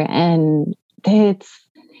here, and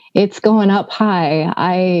it's going up high.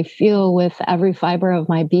 I feel with every fiber of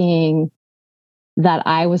my being that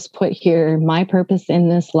I was put here. My purpose in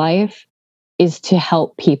this life is to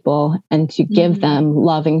help people and to give them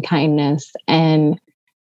love and kindness, and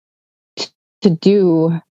to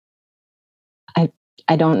do.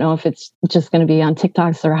 I don't know if it's just going to be on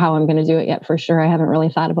TikToks or how I'm going to do it yet for sure. I haven't really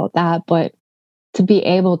thought about that, but to be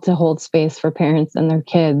able to hold space for parents and their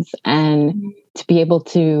kids, and to be able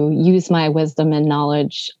to use my wisdom and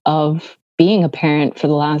knowledge of being a parent for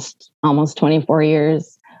the last almost 24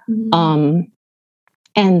 years, and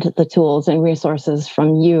the tools and resources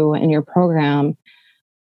from you and your program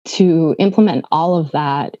to implement all of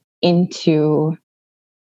that into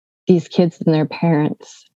these kids and their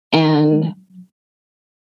parents, and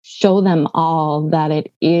show them all that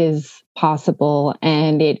it is possible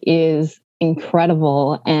and it is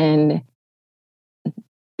incredible, and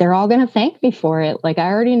they're all going to thank me for it. Like, I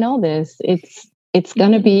already know this. It's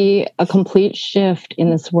going to be a complete shift in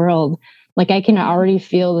this world. Like, I can already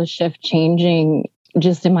feel the shift changing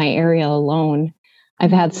just in my area alone.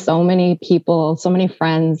 I've had so many people, so many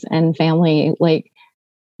friends and family, like,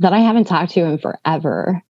 that I haven't talked to in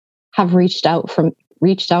forever, have reached out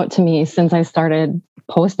to me since I started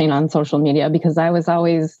posting on social media, because I was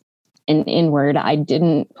always an inward. I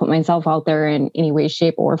didn't put myself out there in any way,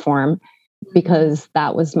 shape, or form, because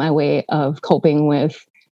that was my way of coping with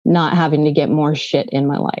not having to get more shit in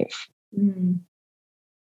my life.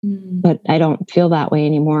 But I don't feel that way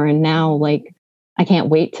anymore. And now, like, I can't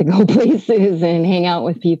wait to go places and hang out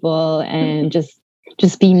with people and just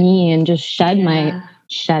be me and just share my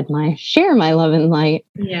love and light.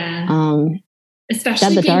 Especially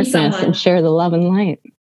shed the being darkness someone, and share the love and light.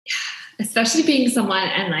 Especially being someone,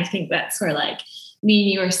 and I think that's where, like, me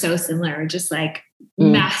and you are so similar, just like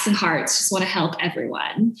massive hearts, just want to help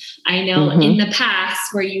everyone. I know in the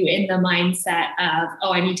past, were you in the mindset of,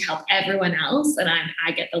 oh, I need to help everyone else, and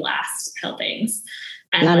I get the last helpings?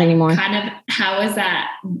 And not anymore. Kind of, how is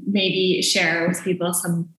that? Maybe share with people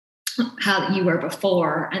how you were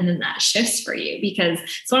before, and then that shifts for you, because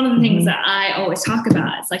it's one of the things that I always talk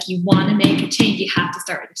about. It's like, you want to make a change, you have to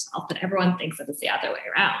start with yourself, but everyone thinks that it's the other way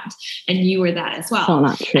around, and you were that as well. So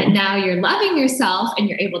not true. And now you're loving yourself and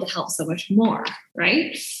you're able to help so much more,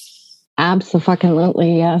 right?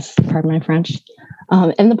 Absolutely, yes. Pardon my French.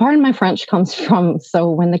 And the pardon my French comes from, so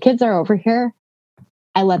when the kids are over here,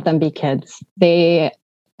 I let them be kids.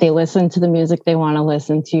 They listen to the music they want to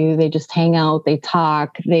listen to. They just hang out. They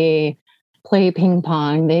talk. They play ping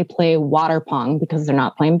pong. They play water pong, because they're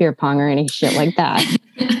not playing beer pong or any shit like that.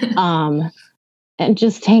 And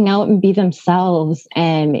just hang out and be themselves.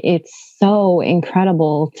 And it's so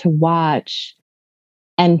incredible to watch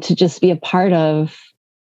and to just be a part of,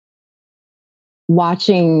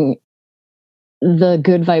 watching the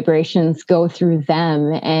good vibrations go through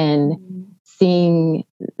them and seeing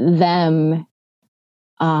them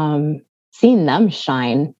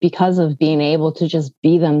shine because of being able to just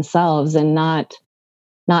be themselves and not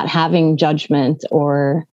having judgment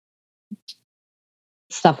or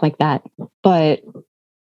stuff like that. But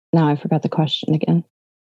now I forgot the question again.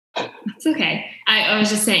 It's okay. I was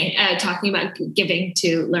just saying, talking about giving,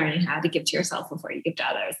 to learning how to give to yourself before you give to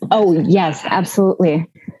others. Oh, yes, absolutely.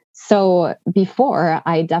 So before,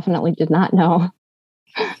 I definitely did not know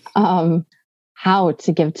how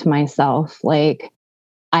to give to myself. Like,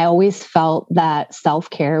 I always felt that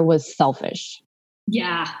self-care was selfish.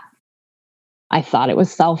 Yeah. I thought it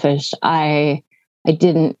was selfish. I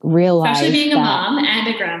didn't realize, especially being a mom and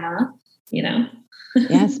a grandma, you know?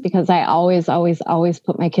 Yes, because I always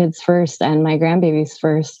put my kids first and my grandbabies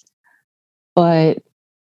first. But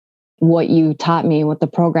what the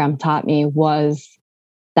program taught me, was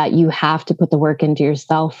that you have to put the work into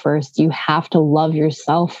yourself first. You have to love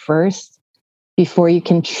yourself first before you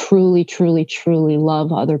can truly, truly, truly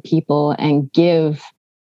love other people and give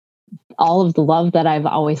all of the love that I've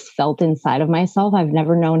always felt inside of myself. I've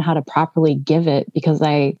never known how to properly give it, because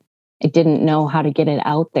I didn't know how to get it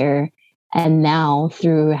out there. And now,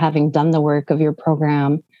 through having done the work of your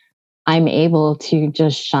program, I'm able to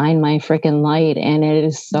just shine my freaking light, and it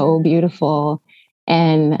is so beautiful.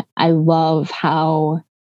 And I love how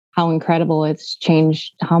how incredible it's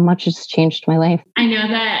changed, how much it's changed my life. I know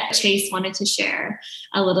that Chase wanted to share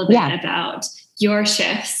a little bit about your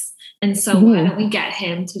shifts. And so why don't we get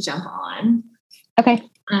him to jump on? Okay.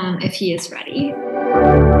 If he is ready.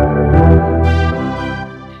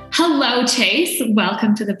 Hello, Chase.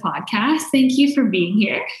 Welcome to the podcast. Thank you for being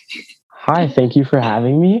here. Hi, thank you for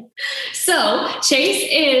having me. So Chase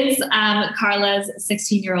is Karla's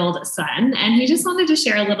 16-year-old son, and he just wanted to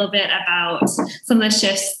share a little bit about some of the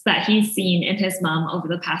shifts that he's seen in his mom over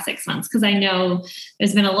the past 6 months, because I know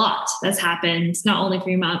there's been a lot that's happened, not only for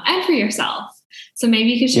your mom and for yourself. So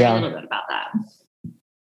maybe you could share a little bit about that.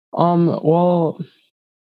 Well,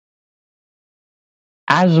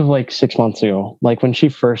 as of like 6 months ago, like when she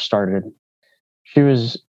first started, she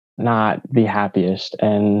was not the happiest,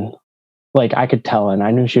 and like I could tell, and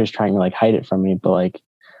I knew she was trying to like hide it from me, but like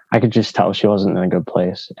I could just tell she wasn't in a good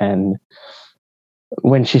place. And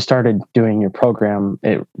when she started doing your program,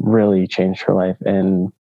 it really changed her life,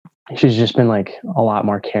 and she's just been like a lot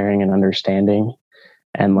more caring and understanding,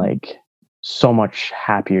 and like so much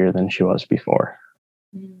happier than she was before.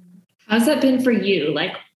 How's that been for you?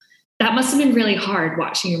 Like that must have been really hard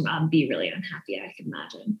watching your mom be really unhappy, I can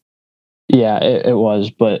imagine. Yeah, it was,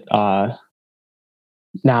 but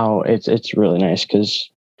now it's really nice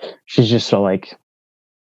because she's just so like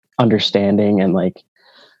understanding, and like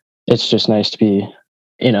it's just nice to be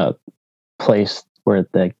in a place where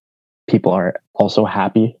the people are also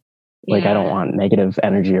happy. Like I don't want negative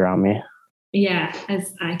energy around me. Yeah,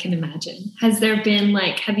 as I can imagine. Has there been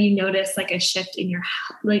like, have you noticed like a shift in your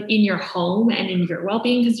home and in your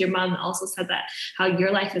well-being? Because your mom also said that how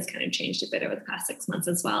your life has kind of changed a bit over the past 6 months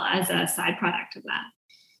as well, as a side product of that.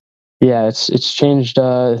 Yeah, it's changed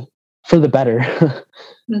for the better.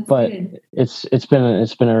 But good. it's been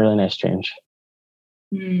a really nice change.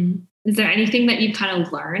 Is there anything that you've kind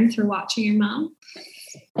of learned through watching your mom?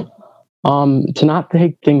 To not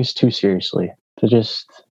take things too seriously, to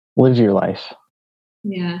just live your life.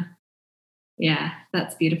 Yeah,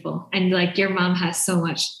 that's beautiful. And like your mom has so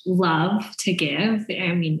much love to give.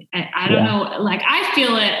 I mean, I don't know, like I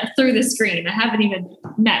feel it through the screen. I haven't even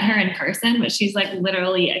met her in person, but she's like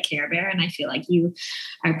literally a Care Bear. And I feel like you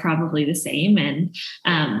are probably the same. And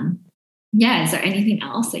is there anything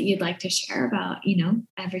else that you'd like to share about,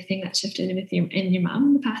 everything that shifted with your mom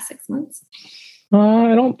in the past 6 months?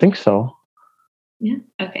 I don't think so. Yeah.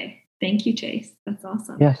 Okay. Thank you, Chase. That's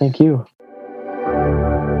awesome. Yeah, thank you.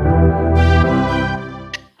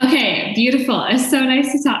 Okay, beautiful. It's so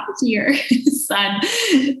nice to talk to your son.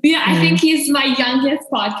 Yeah, I think he's my youngest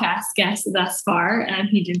podcast guest thus far, and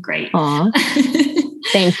he did great. Aw,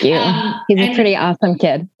 thank you. He's a pretty awesome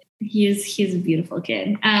kid. He's a beautiful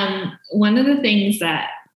kid. One of the things that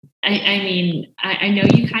I know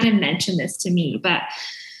you kind of mentioned this to me, but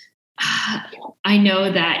I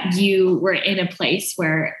know that you were in a place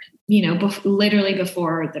where, literally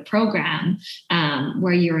before the program,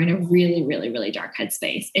 where you're in a really, really, really dark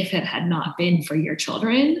headspace. If it had not been for your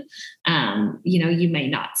children, you may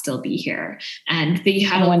not still be here. And you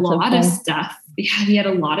had a lot of stuff. You had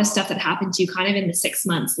a lot of stuff that happened to you kind of in the 6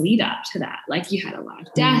 months lead up to that. Like you had a lot of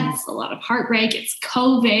deaths, a lot of heartbreak. It's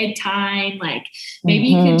COVID time. Like maybe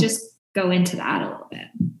you could just go into that a little bit.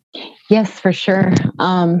 Yes, for sure.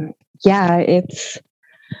 It's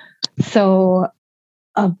so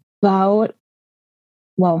about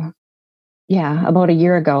a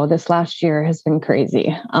year ago. This last year has been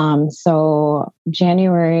crazy. So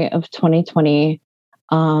January of 2020,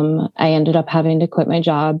 I ended up having to quit my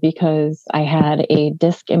job because I had a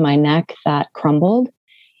disc in my neck that crumbled,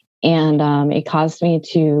 and it caused me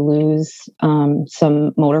to lose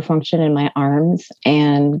some motor function in my arms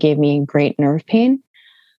and gave me great nerve pain,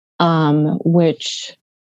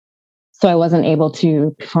 so I wasn't able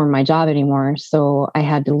to perform my job anymore. So I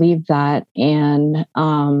had to leave that. And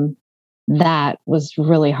that was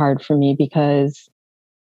really hard for me because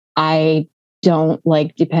I don't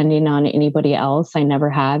like depending on anybody else. I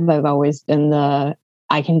never have. I've always been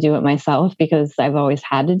I can do it myself because I've always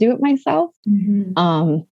had to do it myself,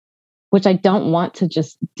 which I don't want to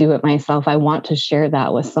just do it myself. I want to share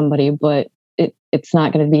that with somebody, but it's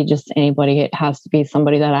not going to be just anybody. It has to be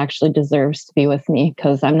somebody that actually deserves to be with me,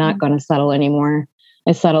 because I'm not going to settle anymore.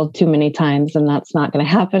 I settled too many times, and that's not going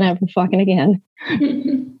to happen ever fucking again.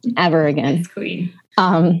 Ever again. Yes, queen.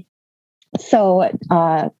 So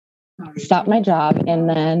stopped my job, and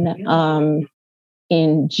then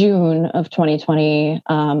in June of 2020,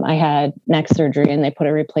 I had neck surgery, and they put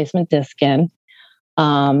a replacement disc in.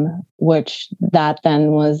 Which that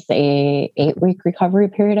then was a 8-week recovery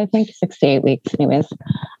period, I think 6 to 8 weeks anyways.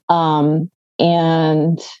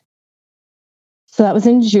 And so that was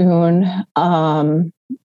in June.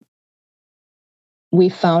 we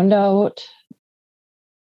found out,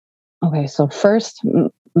 okay, so first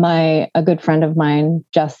a good friend of mine,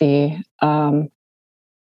 Jesse,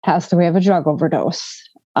 passed away of a drug overdose.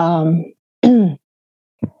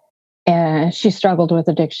 And she struggled with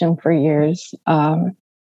addiction for years.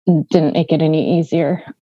 Didn't make it any easier.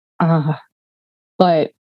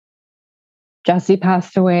 But Jesse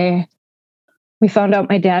passed away. We found out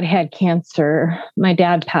my dad had cancer. My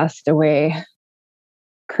dad passed away.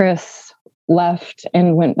 Chris left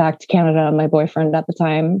and went back to Canada. My boyfriend at the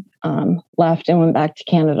time left and went back to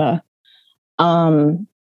Canada.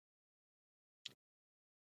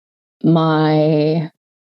 My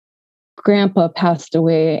grandpa passed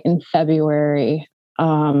away in February.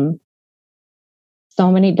 So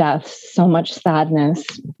many deaths, so much sadness,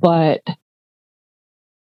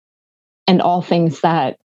 and all things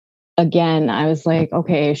that, again, I was like,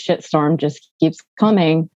 okay, shitstorm just keeps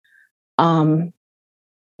coming.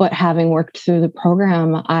 But having worked through the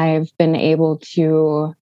program, I've been able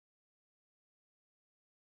to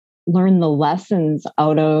learn the lessons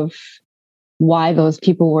out of why those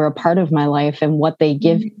people were a part of my life and what they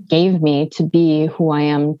gave me to be who I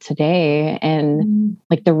am today, and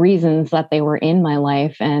like the reasons that they were in my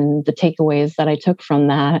life and the takeaways that I took from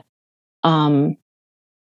that.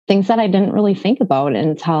 Things that I didn't really think about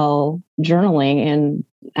until journaling and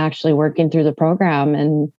actually working through the program.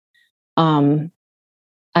 And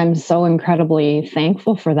I'm so incredibly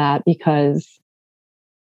thankful for that, because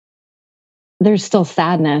there's still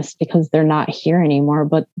sadness because they're not here anymore,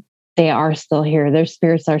 but they are still here. Their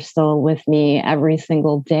spirits are still with me every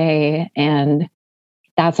single day, and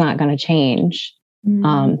that's not going to change.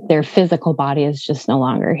 Their physical body is just no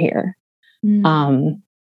longer here.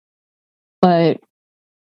 But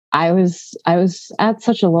I was at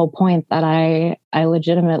such a low point that I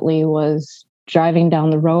legitimately was driving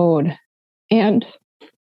down the road and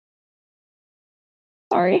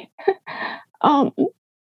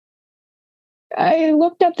I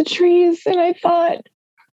looked at the trees and I thought,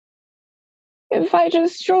 if I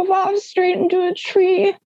just drove off straight into a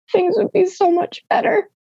tree, things would be so much better.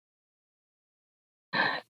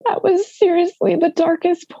 That was seriously the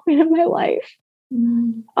darkest point of my life.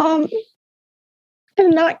 And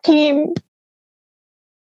that came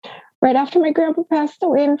right after my grandpa passed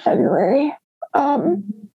away in February.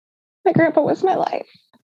 My grandpa was my life.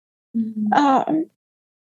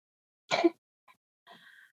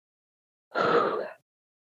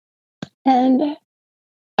 And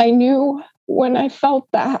I knew when I felt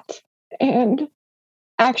that and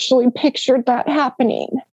actually pictured that happening,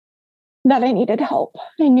 that I needed help.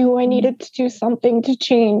 I knew I needed to do something to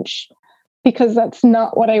change, because that's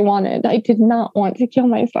not what I wanted. I did not want to kill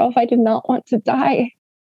myself. I did not want to die,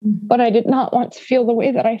 but I did not want to feel the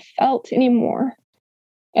way that I felt anymore.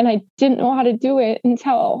 And I didn't know how to do it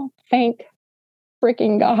until, thank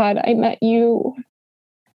freaking God, I met you.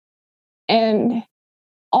 And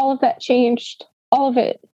all of that changed. All of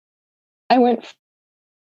it. I went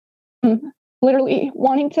from literally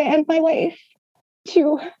wanting to end my life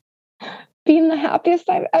to being the happiest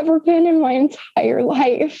I've ever been in my entire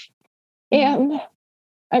life. And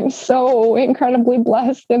I'm so incredibly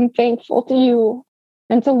blessed and thankful to you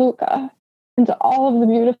and to Luca and to all of the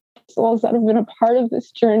beautiful souls that have been a part of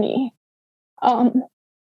this journey.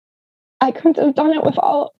 I couldn't have done it with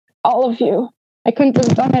all of you. I couldn't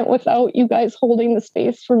have done it without you guys holding the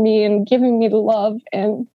space for me and giving me the love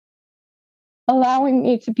and allowing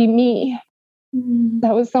me to be me.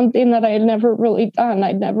 That was something that I had never really done.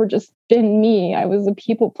 I'd never just been me. I was a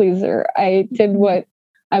people pleaser. I did what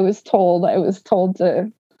I was told. I was told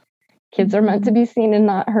kids are meant to be seen and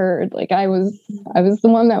not heard. Like I was the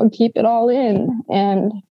one that would keep it all in.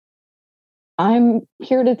 And I'm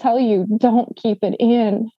here to tell you, don't keep it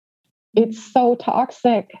in. It's so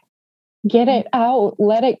toxic. Get it out.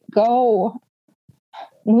 Let it go.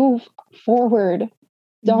 Move forward.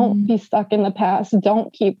 Don't be stuck in the past.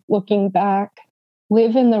 Don't keep looking back.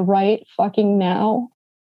 Live in the right fucking now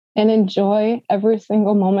and enjoy every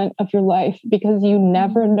single moment of your life, because you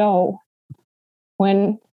never know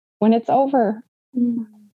when it's over.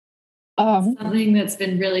 Something that's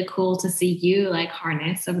been really cool to see you like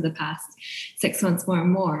harness over the past 6 months more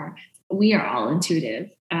and more. We are all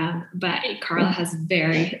intuitive, but Karla has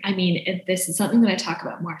this is something that I talk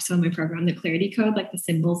about more so in my program, the clarity code, like the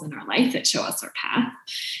symbols in our life that show us our path.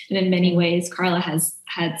 And in many ways, Karla has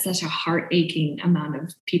had such a heart-aching amount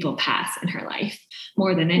of people pass in her life,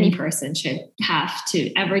 more than any person should have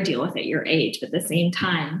to ever deal with at your age. But at the same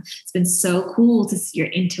time, it's been so cool to see your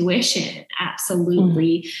intuition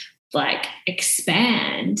absolutely like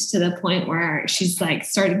expand to the point where she's like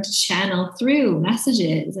starting to channel through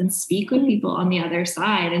messages and speak with people on the other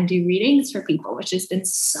side and do readings for people, which has been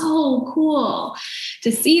so cool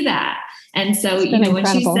to see that. And so, you know, when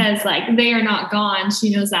she says like, they are not gone, she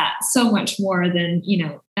knows that so much more than, you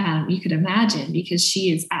know, you could imagine, because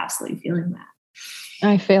she is absolutely feeling that.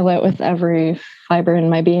 I feel it with every fiber in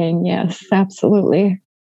my being. Yes, absolutely.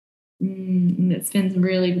 It's been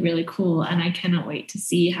really, really cool. And I cannot wait to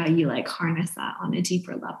see how you like harness that on a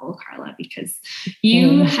deeper level, Karla, because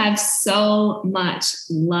you have so much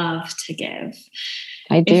love to give.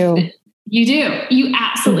 I do. You do. You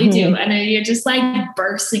absolutely do. And you're just like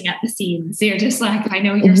bursting at the seams. You're just like, I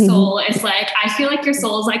know your soul is like, I feel like your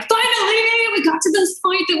soul is like, finally, we got to this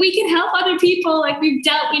point that we can help other people. Like we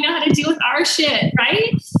know how to deal with our shit,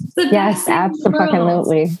 right? Yes,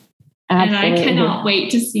 absolutely. And I cannot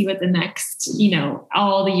wait to see what the next, you know,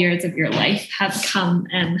 all the years of your life have come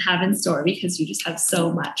and have in store, because you just have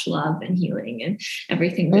so much love and healing and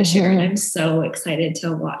everything to share. And I'm so excited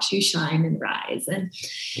to watch you shine and rise. And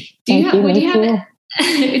do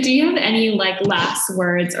you have any like last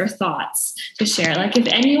words or thoughts to share? Like if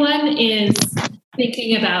anyone is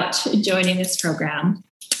thinking about joining this program,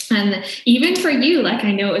 and even for you, like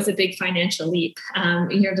I know it was a big financial leap.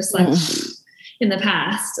 You're just like, in the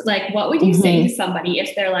past, like what would you say to somebody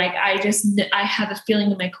if they're like, I have a feeling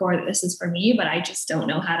in my core that this is for me, but I just don't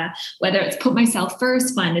know how to, whether it's put myself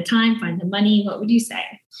first, find the time, find the money. What would you say?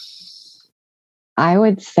 I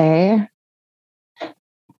would say,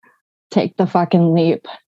 take the fucking leap.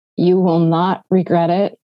 You will not regret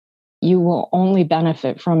it. You will only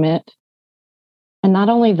benefit from it. And not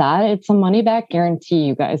only that, it's a money back guarantee,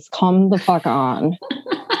 you guys. Come the fuck on.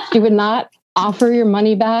 You would not offer your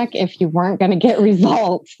money back if you weren't going to get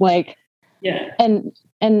results. Like, yeah.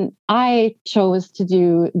 And I chose to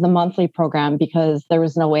do the monthly program because there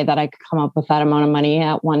was no way that I could come up with that amount of money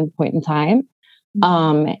at one point in time.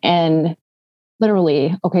 And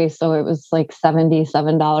literally, okay, so it was like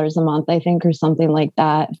 $77 a month, I think, or something like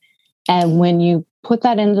that. And when you put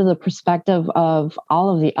that into the perspective of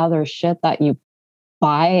all of the other shit that you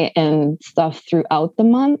buy and stuff throughout the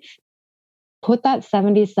month, put that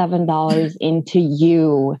 $77 into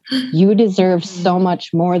you. You deserve so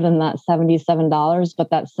much more than that $77,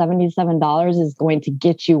 but that $77 is going to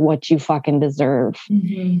get you what you fucking deserve.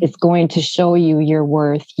 It's going to show you your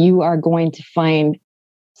worth. You are going to find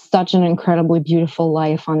such an incredibly beautiful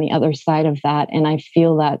life on the other side of that. And I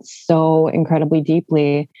feel that so incredibly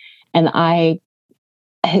deeply. And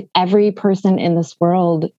every person in this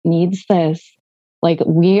world needs this. Like,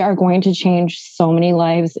 we are going to change so many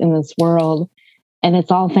lives in this world. And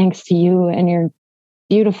it's all thanks to you and your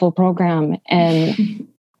beautiful program. And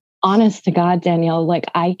honest to God, Danielle, like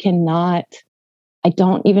I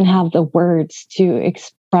don't even have the words to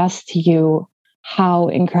express to you how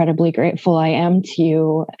incredibly grateful I am to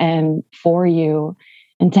you and for you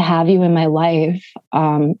and to have you in my life.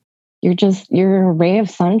 You're a ray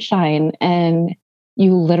of sunshine, and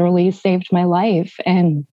you literally saved my life.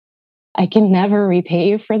 And I can never repay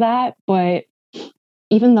you for that. But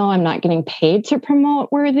even though I'm not getting paid to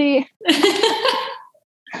promote Worthy,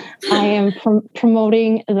 I am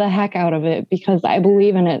promoting the heck out of it because I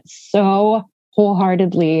believe in it so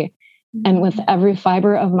wholeheartedly and with every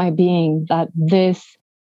fiber of my being that this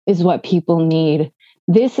is what people need.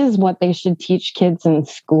 This is what they should teach kids in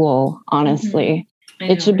school, honestly.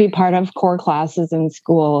 It should be part of core classes in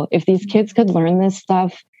school. If these kids could learn this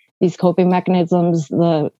stuff, these coping mechanisms,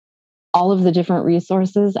 all of the different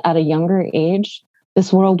resources at a younger age,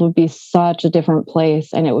 this world would be such a different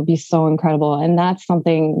place and it would be so incredible. And that's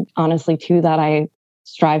something, honestly, too, that I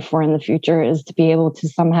strive for in the future, is to be able to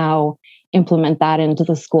somehow implement that into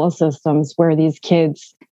the school systems where these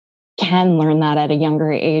kids can learn that at a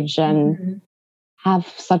younger age and have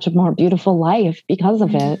such a more beautiful life because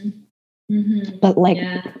of it. But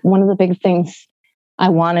one of the big things I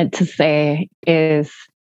wanted to say is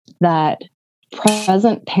that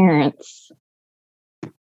present parents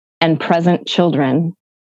and present children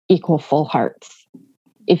equal full hearts.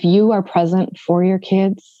 If you are present for your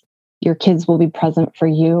kids will be present for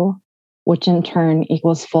you, which in turn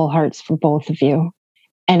equals full hearts for both of you.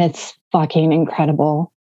 And it's fucking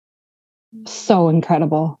incredible. So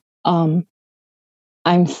incredible. I'm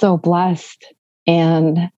so blessed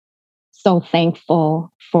and so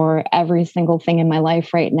thankful for every single thing in my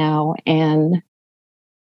life right now. And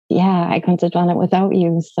yeah, I couldn't have done it without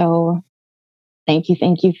you. So thank you,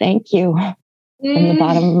 thank you, thank you from the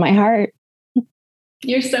bottom of my heart.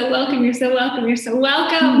 You're so welcome. You're so welcome. You're so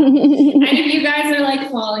welcome. And if you guys are like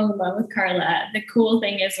falling in love with Karla, the cool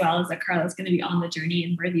thing as well is that Karla's going to be on the journey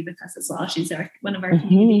and worthy with us as well. She's one of our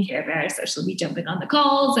community care bears. So she'll be jumping on the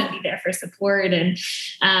calls and be there for support. And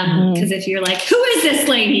because if you're like, who is this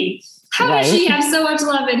lady? How does she have so much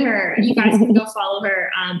love in her? You guys can go follow her.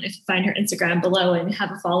 If you find her Instagram below and have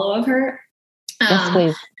a follow of her. Yes,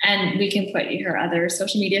 please. And we can put her other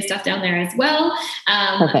social media stuff down there as well.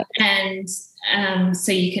 Perfect. And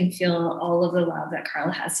so you can feel all of the love that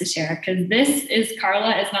Karla has to share, because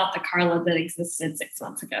Karla is not the Karla that existed 6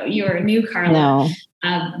 months ago. You are a new Karla,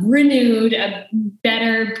 renewed, a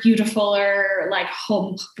better, beautifuler, like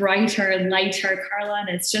brighter, lighter Karla. And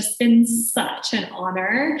it's just been such an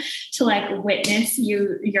honor to like witness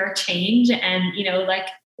your change. And, like,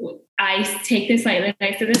 I take this, like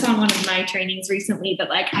I said this on one of my trainings recently, but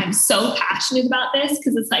like, I'm so passionate about this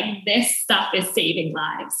because it's like, this stuff is saving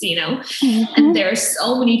lives, and there's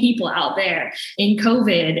so many people out there in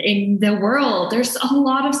COVID, in the world, there's a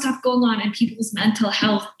lot of stuff going on, and people's mental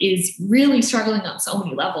health is really struggling on so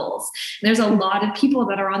many levels. There's a lot of people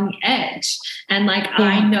that are on the edge. And like,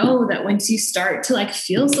 I know that once you start to like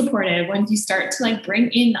feel supported, once you start to like bring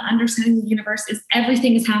in the understanding of the universe is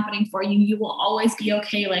everything is happening for you, you will always be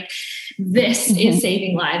okay. Like, this is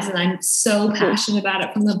saving lives. And I'm so passionate about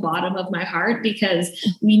it from the bottom of my heart, because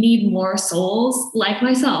we need more souls like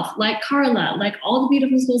myself, like Karla, like all the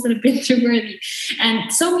beautiful souls that have been through Worthy,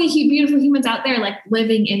 and so many beautiful humans out there, like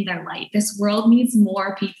living in their light. This world needs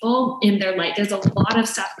more people in their light. There's a lot of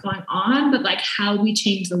stuff going on, but like how we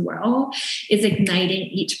change the world is igniting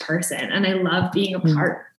each person. And I love being a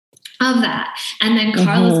part of that. And then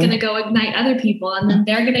Karla's going to go ignite other people, and then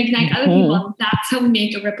they're going to ignite other people. And that's how we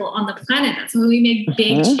make a ripple on the planet. That's how we make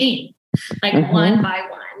big change, like one by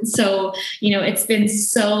one. So, it's been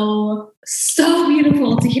so, so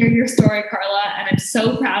beautiful to hear your story, Karla. And I'm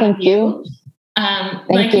so proud of you.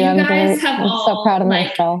 Thank you. I'm so proud of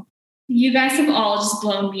myself. You guys have all just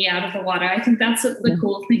blown me out of the water. I think that's what the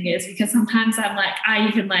cool thing is, because sometimes I'm like, I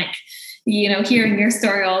even like, hearing your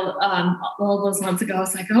story all those months ago, I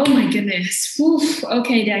was like, oh my goodness. Oof,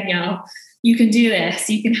 okay, Danielle, you can do this.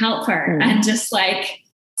 You can help her. And just like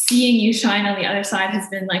seeing you shine on the other side has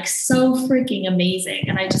been like so freaking amazing.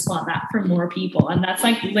 And I just want that for more people. And that's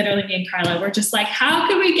like literally me and Karla. We're just like, how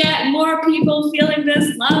can we get more people feeling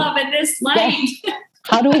this love and this light? Yes.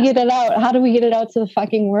 How do we get it out? How do we get it out to the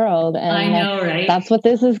fucking world? And I know, right? That's what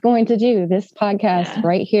this is going to do. This podcast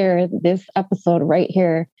right here, this episode right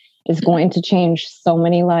here is going to change so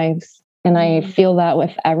many lives. And I feel that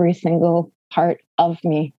with every single part of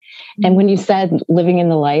me. And when you said living in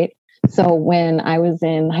the light, so when I was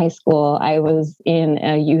in high school, I was in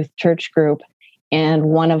a youth church group, and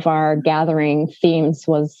one of our gathering themes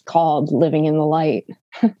was called Living in the Light.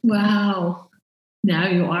 Wow. Now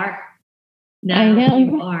you are.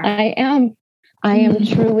 I am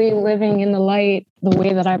truly living in the light the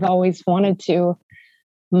way that I've always wanted to.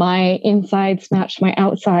 My insides match my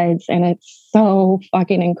outsides, and it's so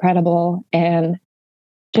fucking incredible, and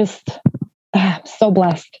just so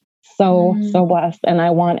blessed, so blessed. And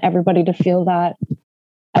I want everybody to feel that.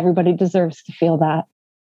 Everybody deserves to feel that.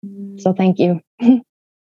 So thank you.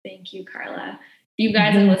 Thank you, Karla. If you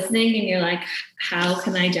guys are listening and you're like, how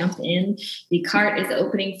can I jump in? The cart is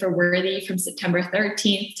opening for Worthy from September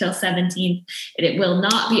 13th till 17th. It will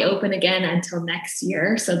not be open again until next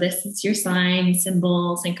year. So this is your sign,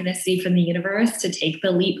 symbol, synchronicity from the universe to take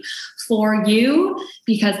the leap for you,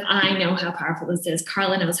 because I know how powerful this is.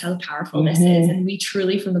 Karla knows how powerful this is. And we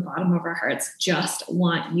truly, from the bottom of our hearts, just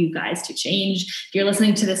want you guys to change. If you're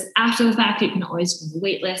listening to this after the fact, you can always join the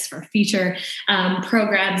wait list for future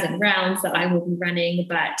programs and rounds that I will be running.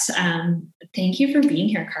 But thank you for being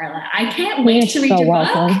here, Karla. I can't wait to read your book.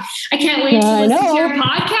 I can't wait to listen to your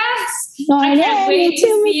podcast. I can't wait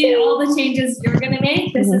to see all the changes you're going to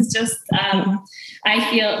make. This is just,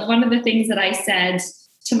 I feel one of the things that I said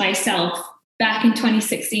to myself back in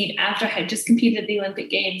 2016, after I had just competed at the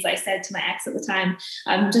Olympic Games, I said to my ex at the time,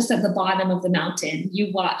 I'm just at the bottom of the mountain.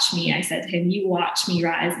 You watch me. I said to him, you watch me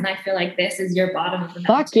rise. And I feel like this is your bottom of the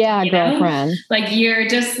mountain. Fuck yeah, girlfriend. Like you're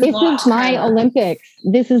just, this is my Olympics.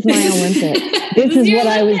 This is my Olympics. This is what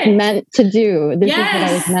I was meant to do. This is what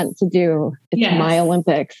I was meant to do. It's my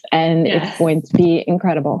Olympics, and it's going to be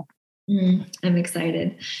incredible. I'm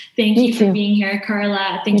excited. Thank you for being here,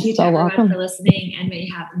 Karla. Thank you to everyone for listening, and may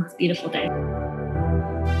you have the most beautiful day.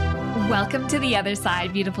 Welcome to the other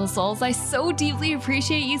side, beautiful souls. I so deeply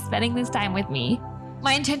appreciate you spending this time with me.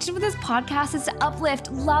 My intention with this podcast is to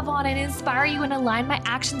uplift, love on, and inspire you and align my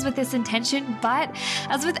actions with this intention. But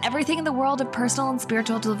as with everything in the world of personal and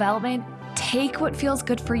spiritual development, take what feels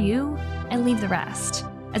good for you and leave the rest.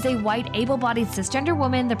 As a white, able-bodied, cisgender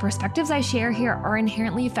woman, the perspectives I share here are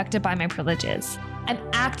inherently affected by my privileges. I'm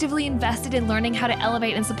actively invested in learning how to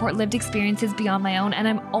elevate and support lived experiences beyond my own, and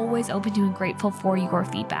I'm always open to and grateful for your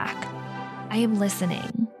feedback. I am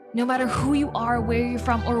listening. No matter who you are, where you're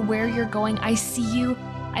from, or where you're going, I see you,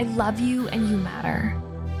 I love you, and you matter.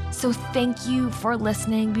 So thank you for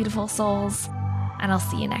listening, beautiful souls, and I'll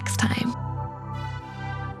see you next time.